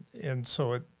 And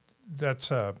so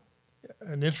that's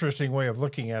an interesting way of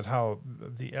looking at how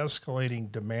the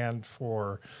escalating demand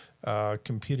for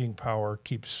computing power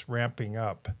keeps ramping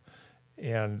up.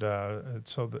 And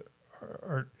so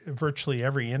virtually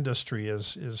every industry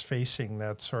is facing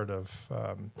that sort of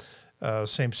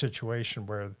same situation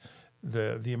where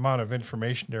the amount of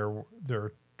information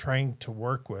they're trying to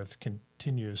work with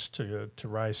continues to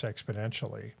rise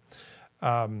exponentially.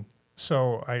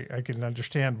 So I can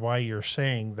understand why you're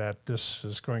saying that this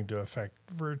is going to affect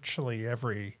virtually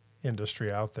every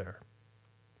industry out there.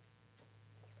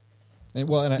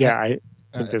 I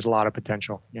think there's a lot of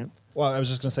potential. Yeah. Well, I was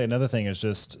just going to say another thing is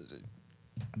just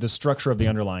the structure of the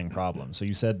underlying problem. So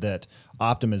you said that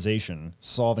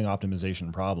solving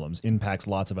optimization problems impacts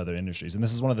lots of other industries. And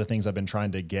this is one of the things I've been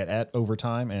trying to get at over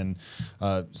time. And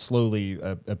slowly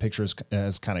a picture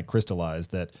has kind of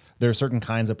crystallized that there are certain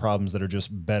kinds of problems that are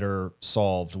just better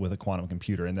solved with a quantum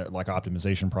computer, and like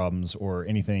optimization problems or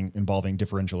anything involving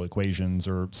differential equations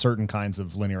or certain kinds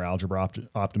of linear algebra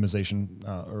optimization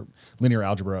or linear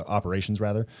algebra operations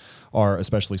rather are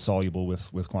especially soluble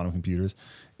with quantum computers.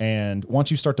 And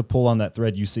once you start to pull on that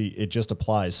thread, you see it just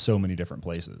applies so many different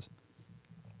places.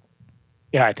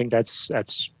 Yeah, I think that's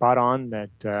spot on.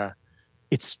 That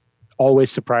it's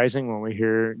always surprising when we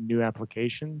hear new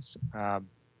applications.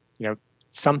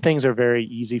 Some things are very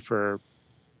easy for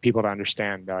people to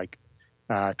understand, like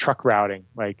truck routing.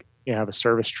 Like you have a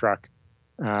service truck,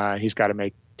 he's got to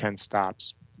make 10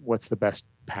 stops. What's the best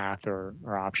path or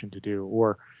option to do?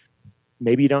 Or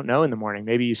maybe you don't know in the morning.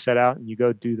 Maybe you set out and you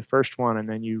go do the first one and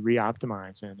then you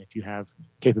re-optimize. And if you have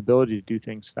capability to do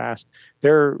things fast,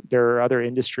 there are other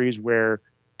industries where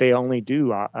they only do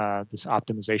this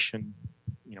optimization,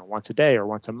 once a day or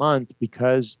once a month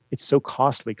because it's so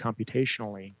costly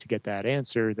computationally to get that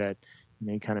answer that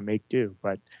you kind of make do.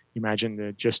 But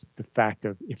imagine just the fact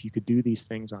of if you could do these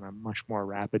things on a much more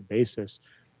rapid basis,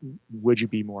 would you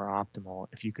be more optimal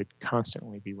if you could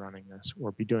constantly be running this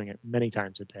or be doing it many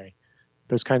times a day?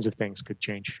 Those kinds of things could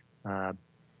change.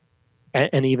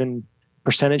 And even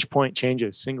percentage point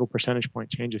changes, single percentage point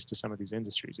changes to some of these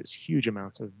industries is huge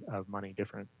amounts of money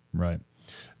different. Right.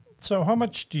 So how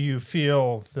much do you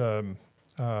feel the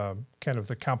kind of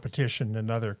the competition in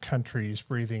other countries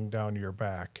breathing down your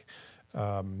back?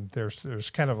 There's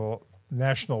kind of a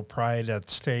national pride at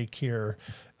stake here,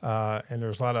 and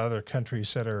there's a lot of other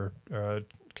countries that are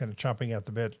kind of chomping at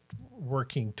the bit,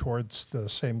 working towards the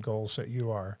same goals that you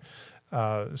are.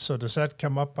 So does that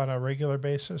come up on a regular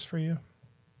basis for you?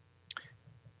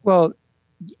 Well,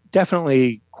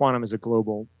 definitely quantum is a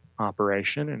global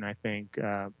operation. And I think,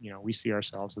 we see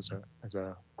ourselves as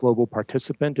a global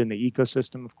participant in the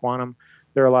ecosystem of quantum.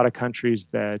 There are a lot of countries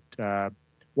that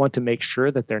want to make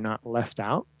sure that they're not left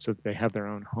out, so that they have their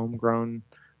own homegrown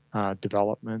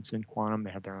developments in quantum. They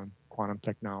have their own quantum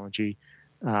technology.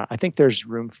 I think there's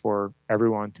room for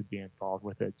everyone to be involved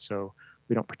with it. So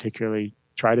we don't particularly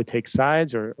try to take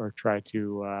sides or try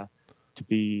to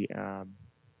be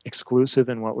exclusive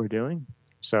in what we're doing.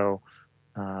 So,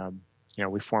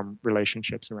 we form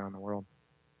relationships around the world.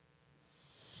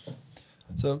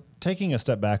 So taking a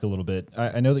step back a little bit,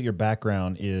 I know that your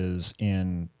background is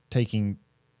in taking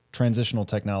transitional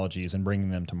technologies and bringing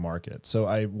them to market. So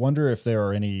I wonder if there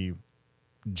are any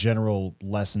general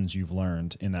lessons you've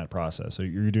learned in that process. So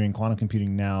you're doing quantum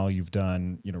computing now. You've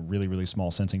done, really, really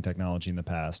small sensing technology in the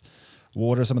past.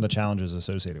 What are some of the challenges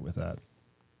associated with that?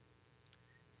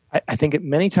 I think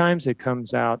many times it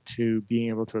comes out to being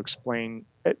able to explain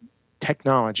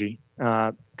technology.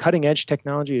 Cutting edge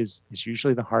technology is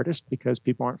usually the hardest because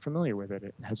people aren't familiar with it.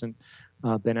 It hasn't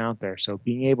been out there. So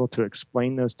being able to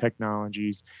explain those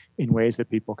technologies in ways that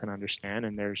people can understand,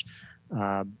 and there's,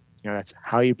 that's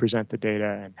how you present the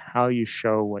data and how you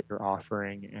show what you're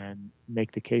offering and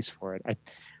make the case for it.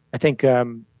 I think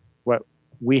what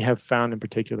we have found in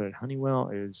particular at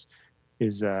Honeywell is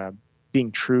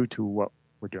being true to what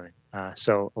we're doing.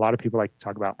 So a lot of people like to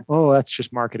talk about, that's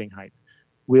just marketing hype.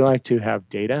 We like to have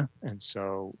data. And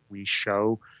so we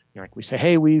show, like we say,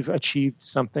 hey, we've achieved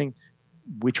something.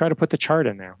 We try to put the chart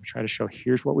in there. We try to show,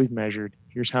 here's what we've measured.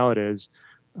 Here's how it is.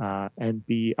 And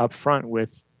be upfront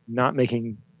with not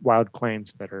making wild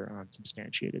claims that are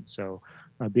unsubstantiated. So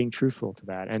being truthful to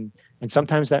that. And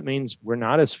sometimes that means we're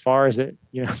not as far as it,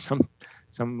 some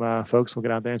folks will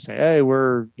get out there and say, hey,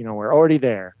 we're already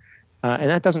there. And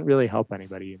that doesn't really help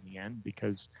anybody in the end,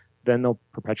 because then they'll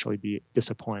perpetually be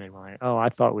disappointed. Like, I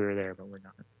thought we were there, but we're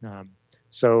not.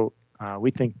 So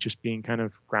we think just being kind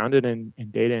of grounded in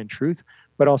data and truth,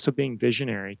 but also being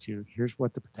visionary to here's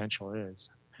what the potential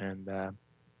is,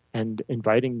 and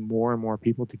inviting more and more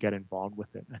people to get involved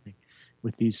with it. I think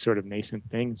with these sort of nascent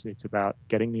things, it's about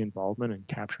getting the involvement and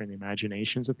capturing the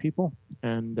imaginations of people,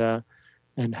 and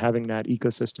having that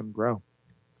ecosystem grow.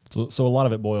 So a lot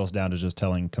of it boils down to just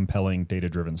telling compelling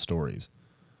data-driven stories.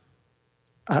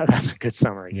 That's a good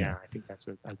summary. Yeah, I think that's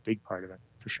a big part of it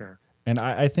for sure. And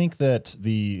I think that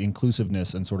the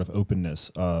inclusiveness and sort of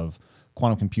openness of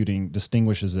quantum computing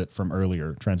distinguishes it from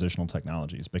earlier transitional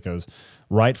technologies, because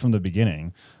right from the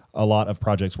beginning, a lot of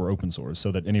projects were open source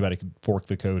so that anybody could fork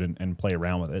the code and play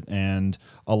around with it. And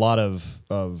a lot of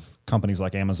companies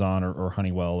like Amazon or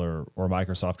Honeywell or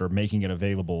Microsoft are making it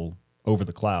available over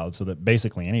the cloud so that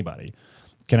basically anybody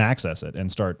can access it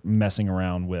and start messing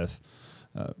around with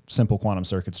simple quantum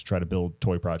circuits to try to build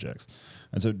toy projects.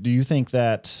 And so do you think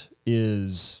that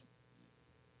is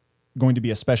going to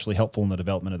be especially helpful in the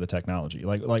development of the technology?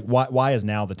 Like why is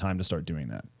now the time to start doing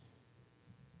that?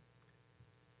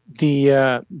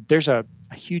 There's a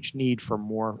huge need for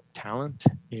more talent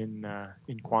in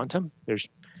quantum. There's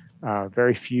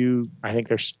very few. I think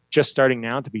there's just starting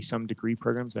now to be some degree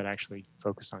programs that actually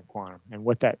focus on quantum. And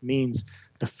what that means,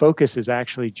 the focus is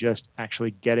actually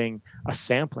getting a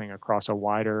sampling across a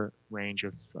wider range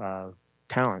of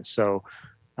talents. So,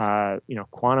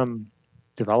 quantum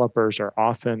developers are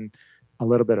often a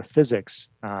little bit of physics,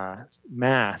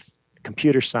 math,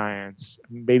 computer science,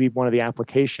 maybe one of the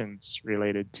applications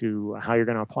related to how you're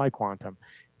going to apply quantum.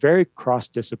 Very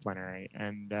cross-disciplinary,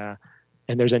 and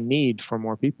there's a need for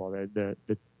more people.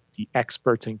 The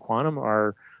experts in quantum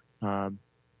are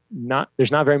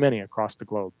there's not very many across the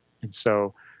globe. And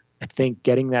so I think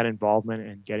getting that involvement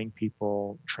and getting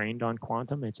people trained on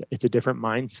quantum, it's a different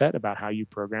mindset about how you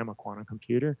program a quantum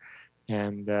computer.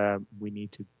 And we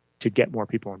need to get more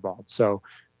people involved. So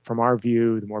from our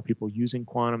view, the more people using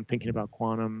quantum, thinking about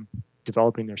quantum,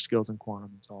 developing their skills in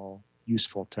quantum, is all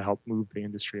useful to help move the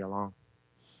industry along.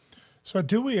 So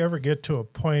do we ever get to a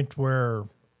point where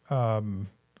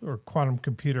or quantum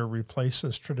computer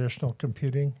replaces traditional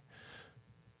computing?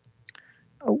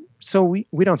 So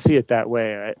we don't see it that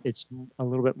way. It's a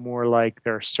little bit more like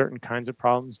there are certain kinds of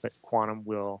problems that quantum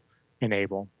will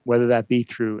enable, whether that be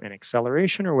through an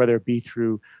acceleration or whether it be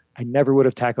through, I never would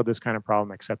have tackled this kind of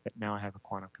problem except that now I have a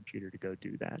quantum computer to go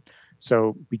do that.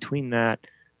 So between that,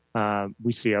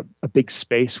 we see a big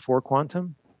space for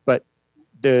quantum, but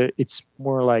it's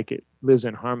more like it lives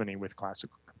in harmony with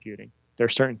classical computing. There are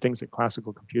certain things that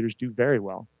classical computers do very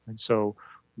well, and so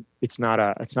it's not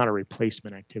a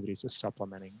replacement activity; it's a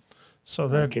supplementing. So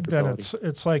then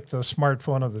it's like the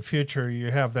smartphone of the future.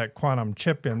 You have that quantum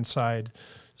chip inside,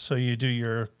 so you do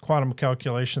your quantum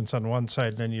calculations on one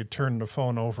side, and then you turn the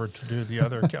phone over to do the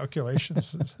other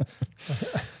calculations.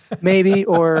 Maybe,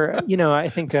 or I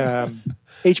think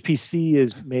HPC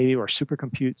is maybe, or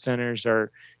supercompute centers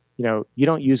are. You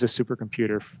don't use a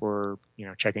supercomputer for,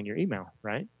 checking your email,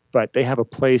 right? But they have a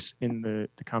place in the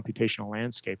computational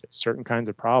landscape that certain kinds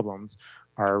of problems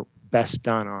are best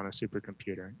done on a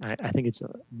supercomputer. I think it's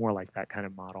more like that kind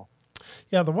of model.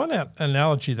 Yeah, the one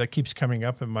analogy that keeps coming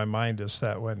up in my mind is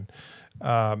that when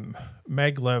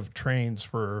maglev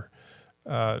trains were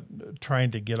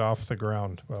trying to get off the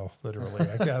ground, well, literally,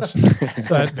 I guess,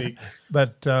 So to speak.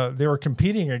 but they were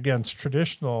competing against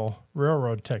traditional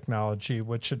railroad technology,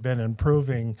 which had been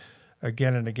improving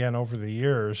again and again over the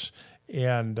years,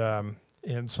 and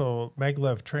so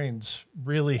maglev trains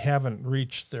really haven't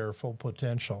reached their full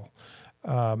potential.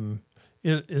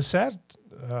 Is that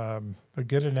a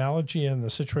good analogy in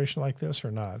a situation like this or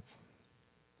not?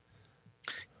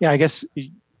 Yeah, I guess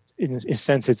in a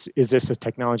sense, is this a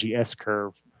technology S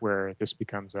curve where this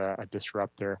becomes a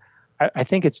disruptor? I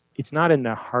think it's not in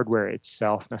the hardware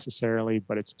itself necessarily,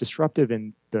 but it's disruptive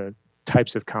in the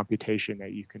types of computation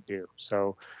that you can do.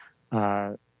 So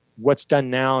what's done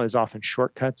now is often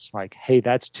shortcuts, like, hey,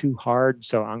 that's too hard,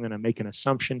 so I'm going to make an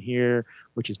assumption here,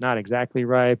 which is not exactly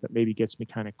right, but maybe gets me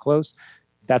kind of close.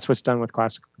 That's what's done with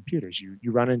classical computers. You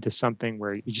run into something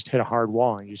where you just hit a hard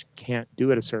wall and you just can't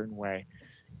do it a certain way.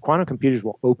 Quantum computers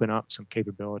will open up some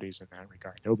capabilities in that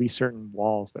regard. There'll be certain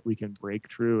walls that we can break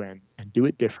through and do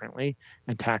it differently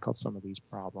and tackle some of these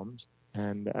problems.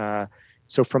 And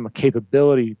so from a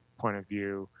capability point of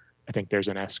view, I think there's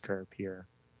an S curve here.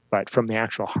 But from the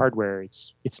actual hardware,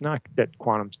 it's not that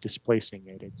quantum's displacing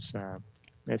it. It's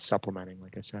supplementing,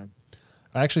 like I said.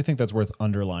 I actually think that's worth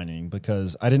underlining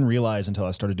because I didn't realize until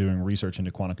I started doing research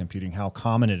into quantum computing how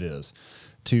common it is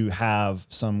to have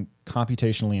some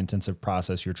computationally intensive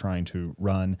process you're trying to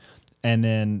run and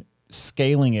then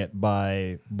scaling it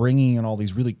by bringing in all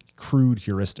these really crude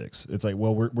heuristics. It's like,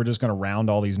 well, we're just going to round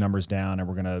all these numbers down and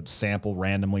we're going to sample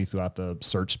randomly throughout the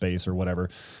search space or whatever.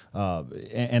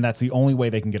 And that's the only way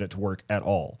they can get it to work at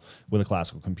all with a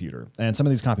classical computer. And some of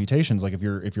these computations, like if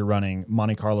you're running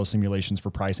Monte Carlo simulations for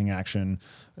pricing action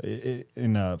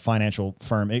in a financial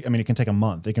firm, it can take a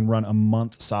month. They can run a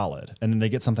month solid, and then they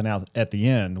get something out at the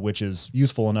end, which is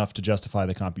useful enough to justify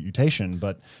the computation.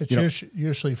 But it's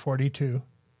usually 42.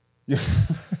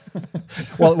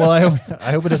 well, I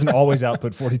hope it doesn't always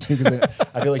output 42 because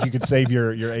I feel like you could save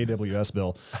your AWS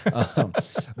bill.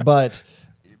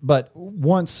 But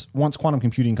once quantum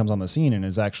computing comes on the scene and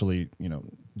is actually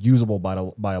usable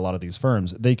by a lot of these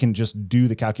firms, they can just do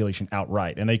the calculation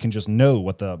outright, and they can just know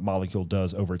what the molecule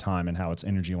does over time and how its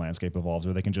energy landscape evolves,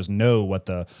 or they can just know what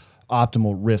the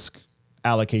optimal risk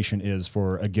allocation is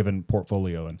for a given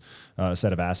portfolio and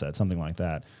set of assets, something like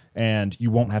that. And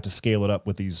you won't have to scale it up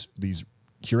with these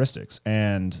heuristics.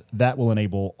 And that will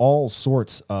enable all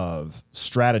sorts of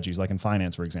strategies, like in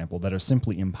finance, for example, that are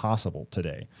simply impossible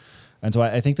today. And so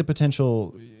I think the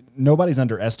potential, nobody's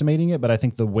underestimating it, but I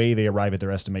think the way they arrive at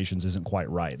their estimations isn't quite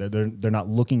right. They're not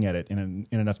looking at it in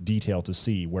enough detail to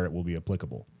see where it will be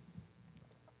applicable.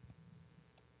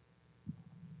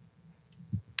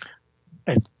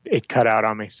 It cut out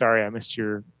on me. Sorry, I missed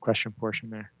your question portion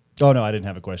there. Oh, no, I didn't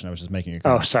have a question. I was just making a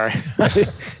comment. Oh, sorry.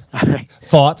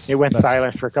 Thoughts? It went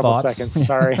silent for a couple of thoughts? seconds.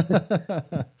 Sorry.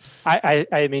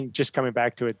 I mean, just coming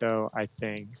back to it, though, I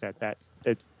think that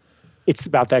it's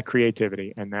about that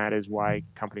creativity. And that is why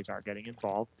companies are getting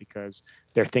involved, because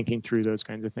they're thinking through those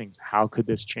kinds of things. How could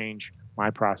this change my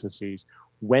processes?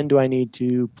 When do I need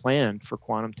to plan for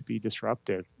quantum to be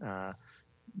disruptive?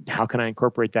 How can I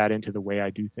incorporate that into the way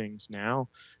I do things now?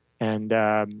 And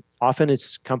often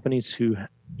it's companies who,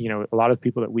 a lot of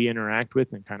people that we interact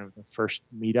with and kind of the first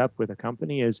meetup with a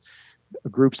company is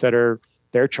groups that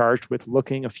they're charged with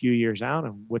looking a few years out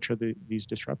and which are these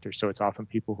disruptors. So it's often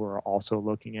people who are also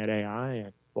looking at AI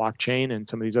and blockchain and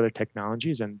some of these other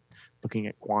technologies and looking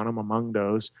at quantum among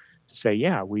those to say,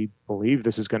 yeah, we believe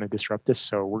this is going to disrupt this.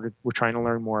 So we're trying to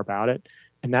learn more about it.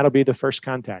 And that'll be the first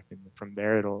contact. And from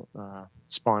there, it'll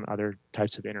spawn other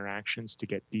types of interactions to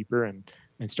get deeper and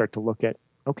start to look at,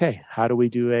 okay, how do we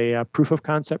do a proof of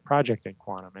concept project in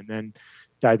quantum? And then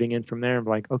diving in from there and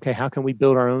like, okay, how can we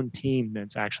build our own team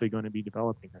that's actually going to be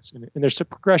developing this? And there's a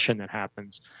progression that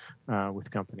happens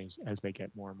with companies as they get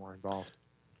more and more involved.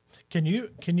 Can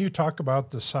you talk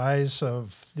about the size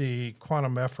of the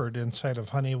quantum effort inside of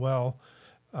Honeywell,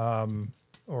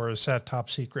 or is that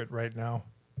top secret right now?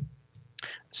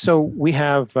 So we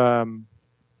have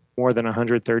more than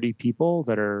 130 people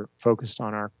that are focused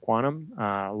on our quantum.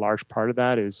 A large part of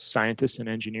that is scientists and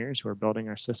engineers who are building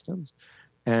our systems.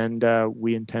 And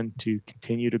we intend to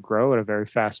continue to grow at a very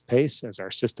fast pace as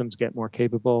our systems get more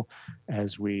capable,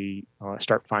 as we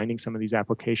start finding some of these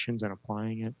applications and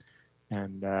applying it.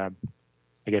 And I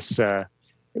guess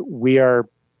we're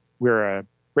a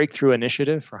breakthrough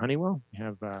initiative for Honeywell. We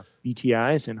have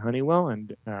BTIs in Honeywell,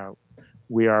 and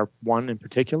we are one in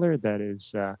particular that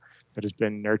has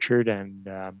been nurtured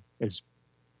and is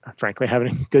frankly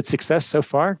having good success so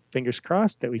far. Fingers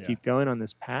crossed that we Yeah. keep going on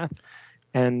this path.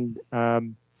 And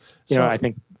So- I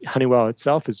think Honeywell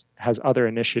itself has other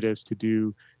initiatives to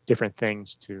do different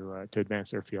things to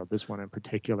advance their field. This one in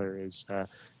particular is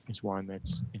one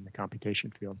that's in the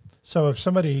computation field. So if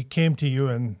somebody came to you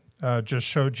and just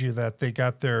showed you that they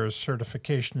got their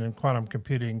certification in quantum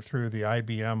computing through the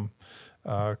IBM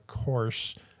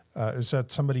course, is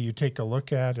that somebody you take a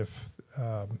look at if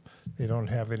they don't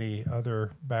have any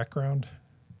other background?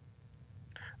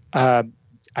 I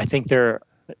think there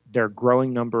are a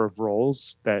growing number of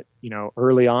roles that,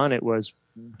 early on it was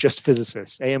just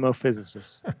physicists, AMO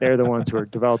physicists. They're the ones who are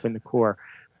developing the core,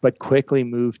 but quickly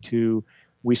moved to,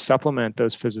 we supplement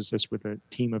those physicists with a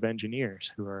team of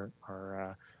engineers who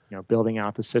are building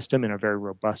out the system in a very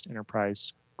robust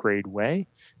enterprise grade way,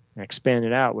 and expand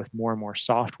it out with more and more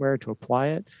software to apply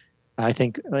it. I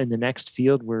think in the next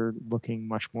field, we're looking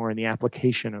much more in the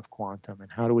application of quantum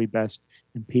and how do we best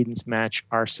impedance match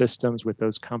our systems with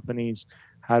those companies?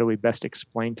 How do we best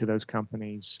explain to those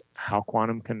companies how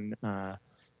quantum can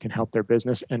help their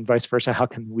business, and vice versa? How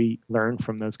can we learn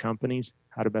from those companies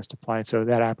how to best apply it? So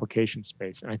that application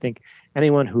space. And I think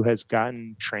anyone who has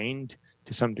gotten trained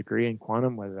to some degree in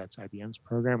quantum, whether that's IBM's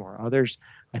program or others,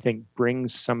 I think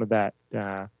brings some of that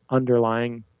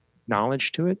underlying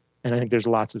knowledge to it. And I think there's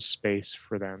lots of space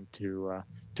for them to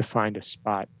find a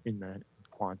spot in the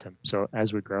quantum. So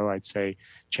as we grow, I'd say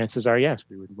chances are, yes,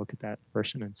 we would look at that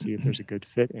person and see if there's a good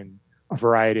fit in a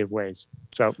variety of ways.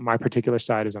 So my particular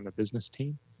side is on the business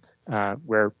team,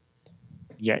 where,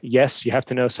 yes, you have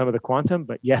to know some of the quantum,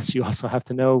 but yes, you also have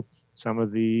to know some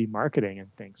of the marketing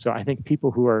and things. So I think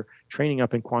people who are training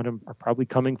up in quantum are probably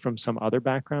coming from some other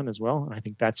background as well. And I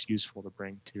think that's useful to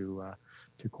bring to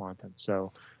quantum.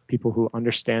 So people who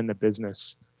understand the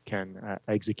business can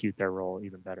execute their role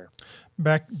even better.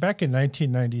 Back in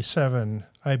 1997,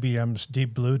 IBM's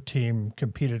Deep Blue team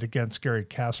competed against Garry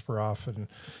Kasparov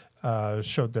and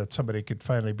showed that somebody could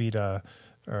finally beat a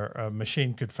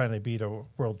machine could finally beat a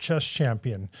world chess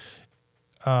champion.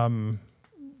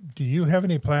 Do you have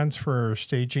any plans for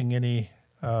staging any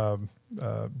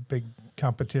big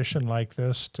competition like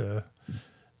this to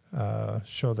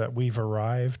show that we've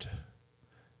arrived?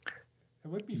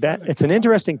 It's an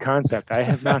interesting concept. I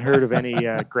have not heard of any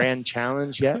grand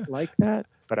challenge yet like that,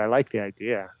 but I like the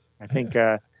idea. I think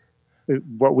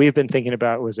what we've been thinking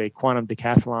about was a quantum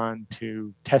decathlon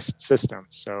to test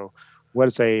systems. So what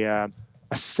is a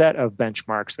set of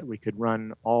benchmarks that we could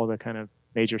run all the kind of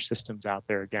major systems out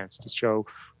there against to show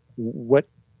what,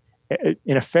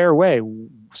 in a fair way,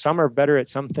 some are better at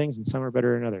some things and some are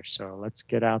better at others. So let's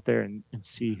get out there and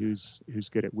see who's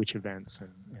good at which events and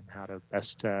how to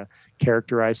best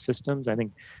characterize systems. I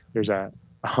think there's a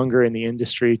hunger in the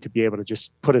industry to be able to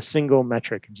just put a single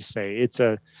metric and just say it's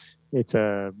a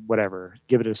whatever,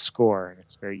 give it a score, and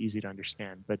it's very easy to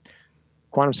understand. But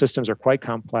quantum systems are quite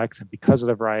complex, and because of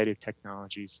the variety of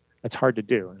technologies, that's hard to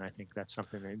do. And I think that's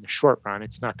something that in the short run,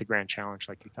 it's not the grand challenge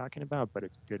like you're talking about, but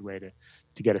it's a good way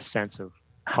to get a sense of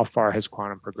how far has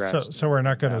quantum progressed. So we're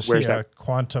not going to see a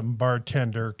quantum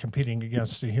bartender competing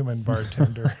against a human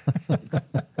bartender.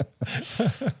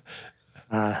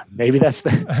 Maybe that's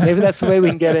the way we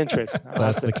can get interest.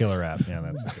 That's the killer app. Yeah,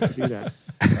 that's the do that.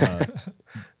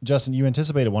 Justin, you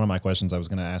anticipated one of my questions. I was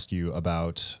going to ask you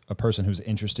about a person who's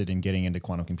interested in getting into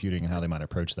quantum computing and how they might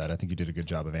approach that. I think you did a good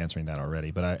job of answering that already.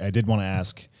 But I did want to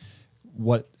ask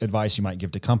what advice you might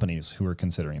give to companies who are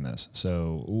considering this.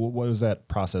 So what does that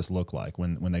process look like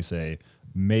when they say,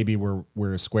 maybe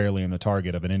we're squarely in the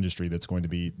target of an industry that's going to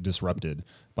be disrupted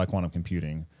by quantum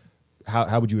computing?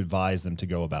 How would you advise them to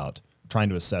go about trying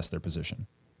to assess their position?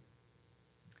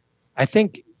 I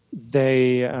think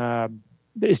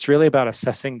it's really about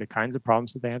assessing the kinds of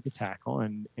problems that they have to tackle.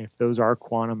 And if those are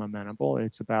quantum amenable,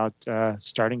 it's about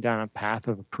starting down a path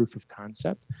of a proof of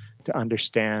concept to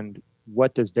understand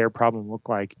what does their problem look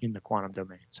like in the quantum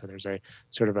domain. So there's a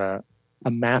sort of a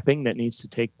mapping that needs to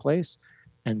take place.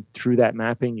 And through that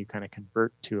mapping, you kind of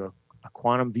convert to a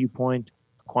quantum viewpoint,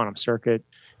 a quantum circuit.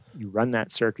 You run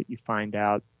that circuit, you find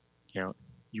out,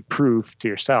 you prove to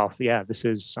yourself, this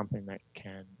is something that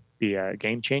can be a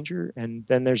game changer. And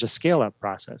then there's a scale up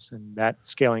process. And that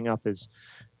scaling up is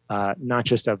not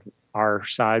just of our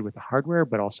side with the hardware,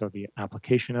 but also the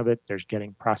application of it. There's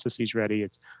getting processes ready.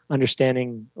 It's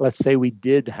understanding, let's say we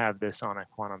did have this on a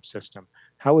quantum system.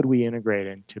 How would we integrate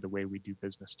it into the way we do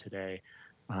business today?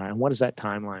 And what does that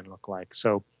timeline look like?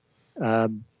 So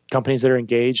companies that are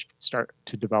engaged start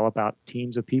to develop out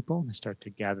teams of people. They start to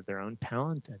gather their own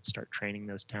talent and start training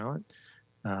those talent.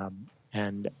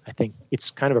 And I think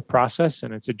it's kind of a process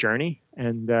and it's a journey.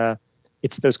 And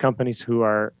it's those companies who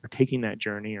are taking that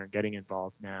journey or getting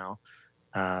involved now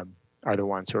are the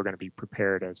ones who are going to be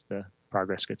prepared as the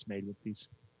progress gets made with these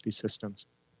systems.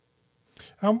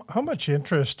 How much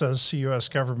interest does the U.S.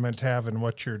 government have in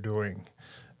what you're doing?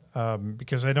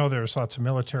 Because I know there's lots of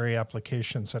military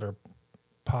applications that are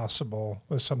possible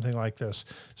with something like this.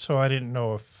 So I didn't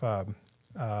know if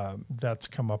that's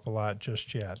come up a lot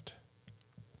just yet.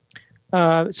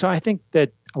 So I think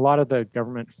that a lot of the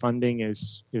government funding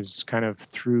is kind of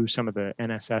through some of the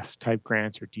NSF type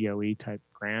grants or DOE type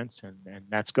grants, and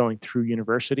that's going through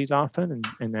universities often,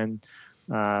 and then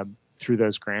through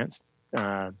those grants,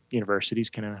 universities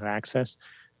can have access.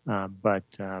 But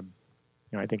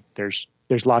I think there's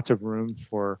lots of room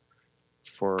for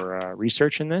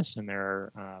research in this, and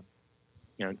there are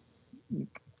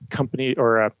company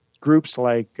or groups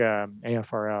like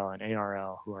AFRL and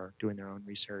ARL who are doing their own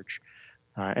research,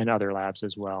 and other labs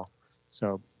as well.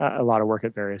 So a lot of work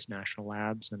at various national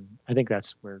labs, and I think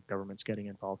that's where government's getting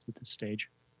involved at this stage.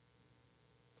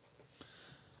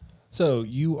 So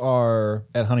you are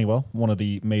at Honeywell, one of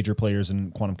the major players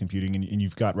in quantum computing, and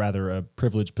you've got rather a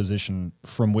privileged position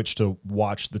from which to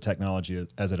watch the technology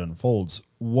as it unfolds.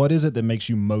 What is it that makes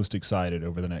you most excited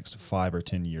over the next 5 or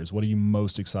 10 years? What are you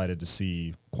most excited to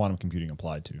see quantum computing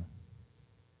applied to?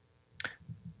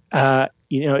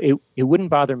 It wouldn't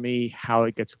bother me how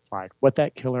it gets applied. What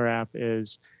that killer app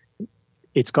is,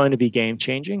 it's going to be game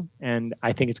changing. And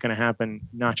I think it's going to happen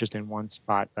not just in one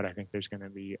spot, but I think there's going to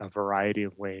be a variety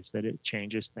of ways that it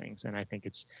changes things. And I think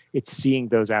it's seeing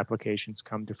those applications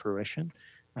come to fruition.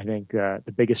 I think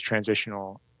the biggest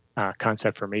transitional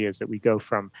concept for me is that we go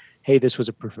from, hey, this was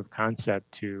a proof of concept,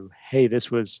 to, hey,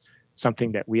 this was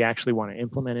something that we actually want to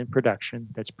implement in production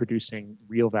that's producing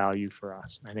real value for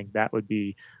us. I think that would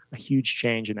be a huge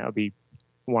change, and that would be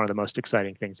one of the most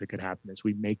exciting things that could happen as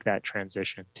we make that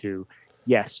transition to,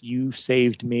 yes, you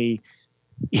saved me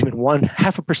even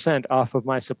 0.5% off of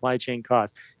my supply chain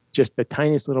costs. Just the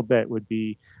tiniest little bit would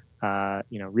be,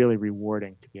 really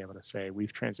rewarding to be able to say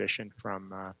we've transitioned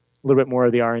from a little bit more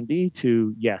of the R&D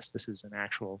to, yes, this is an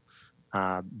actual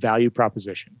value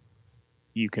proposition.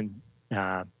 You can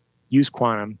use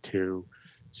quantum to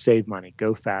save money,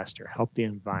 go faster, help the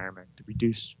environment, to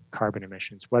reduce carbon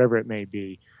emissions, whatever it may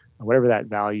be, whatever that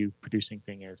value producing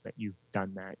thing is, that you've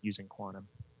done that using quantum.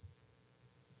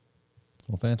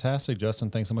 Well, fantastic, Justin.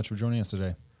 Thanks so much for joining us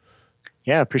today.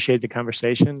 Yeah, appreciate the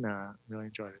conversation. Really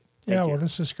enjoyed it. Thank you. Well,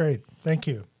 this is great. Thank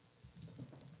you.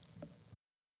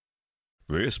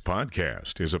 This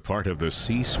podcast is a part of the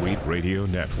C-Suite Radio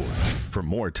Network. For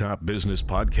more top business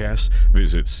podcasts,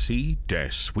 visit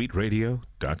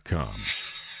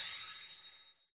c-suiteradio.com.